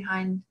that go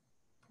behind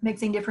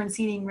mixing different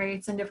seeding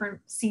rates and different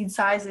seed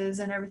sizes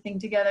and everything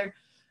together.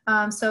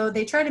 So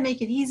they try to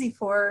make it easy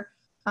for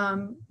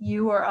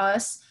you or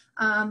us,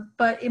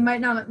 but it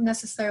might not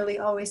necessarily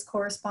always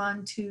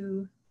correspond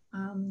to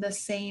the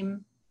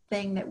same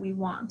thing that we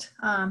want.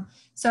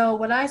 So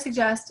what I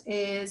suggest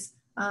is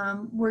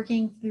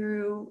working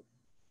through,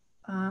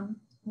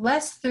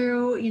 less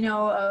through,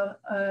 I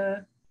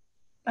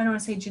don't want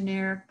to say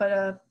generic, but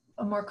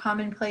a more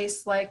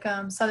commonplace like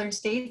southern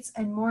states,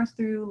 and more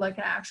through like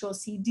an actual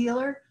seed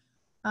dealer.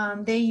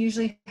 They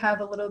usually have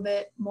a little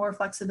bit more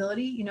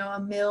flexibility, a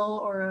mill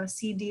or a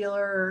seed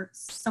dealer or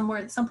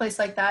someplace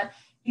like that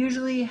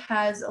usually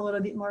has a little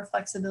bit more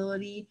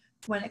flexibility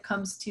when it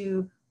comes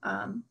to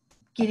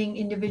getting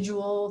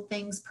individual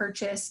things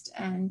purchased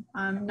and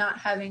not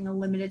having a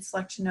limited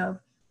selection of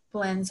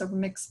blends or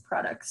mixed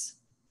products.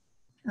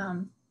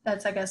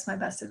 That's, I guess, my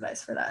best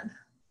advice for that.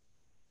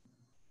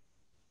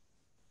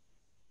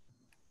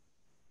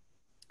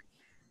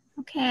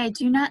 Okay, I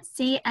do not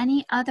see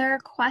any other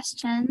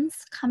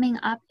questions coming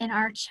up in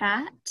our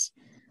chat.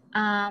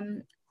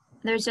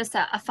 There's just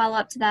a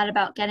follow-up to that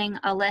about getting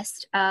a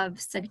list of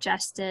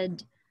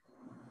suggested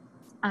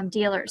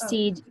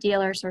seed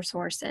dealers or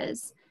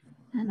sources.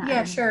 And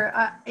yeah, sure.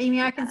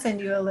 Amy, I can send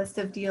you a list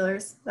of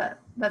dealers.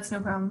 That's no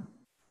problem.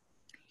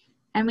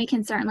 And we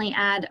can certainly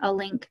add a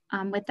link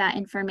with that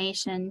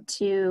information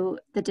to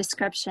the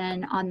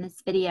description on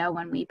this video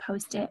when we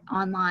post it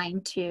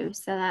online too,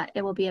 so that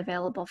it will be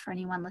available for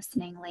anyone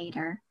listening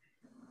later.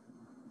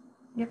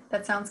 Yep,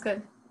 that sounds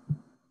good.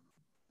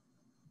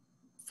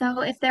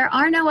 So if there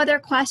are no other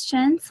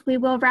questions, we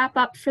will wrap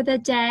up for the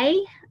day.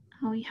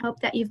 We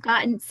hope that you've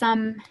gotten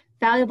some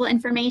valuable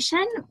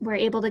information. We're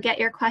able to get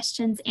your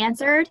questions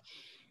answered.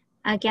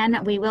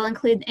 Again, we will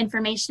include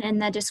information in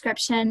the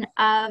description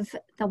of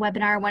the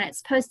webinar when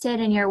it's posted,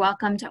 and you're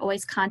welcome to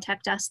always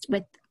contact us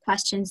with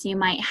questions you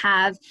might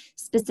have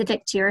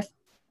specific to your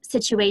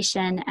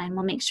situation, and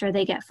we'll make sure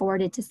they get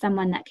forwarded to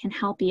someone that can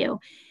help you.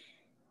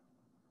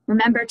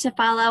 Remember to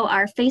follow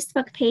our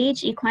Facebook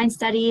page, Equine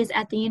Studies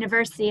at the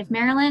University of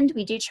Maryland.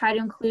 We do try to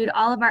include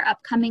all of our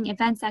upcoming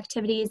events,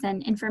 activities,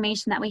 and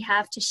information that we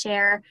have to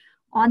share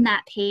on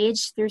that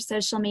page through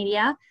social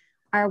media.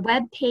 Our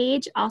web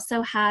page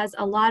also has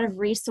a lot of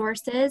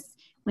resources.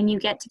 When you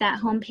get to that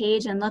home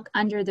page and look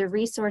under the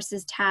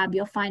resources tab,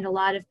 you'll find a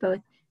lot of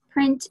both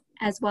print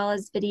as well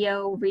as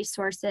video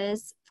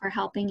resources for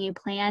helping you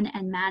plan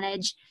and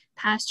manage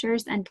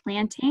pastures and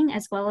planting,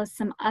 as well as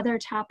some other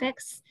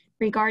topics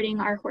regarding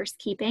our horse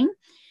keeping.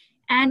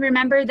 And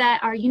remember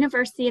that our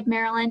University of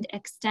Maryland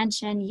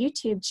Extension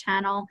YouTube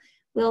channel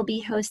will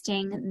be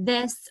hosting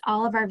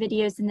all of our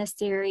videos in this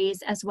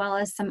series, as well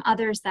as some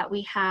others that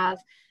we have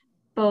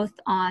both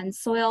on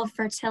soil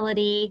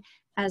fertility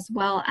as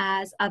well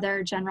as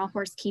other general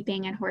horse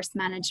keeping and horse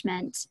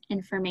management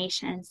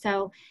information.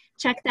 So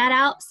check that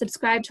out,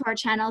 subscribe to our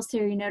channel so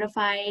you're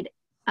notified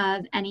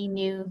of any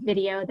new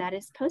video that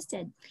is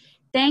posted.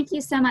 Thank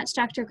you so much,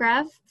 Dr.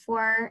 Grev,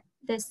 for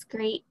this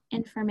great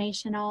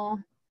informational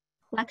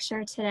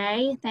lecture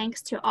today.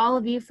 Thanks to all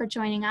of you for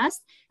joining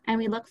us, and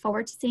we look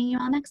forward to seeing you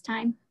all next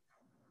time.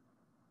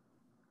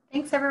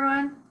 Thanks,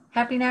 everyone.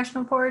 Happy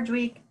National Forage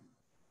Week.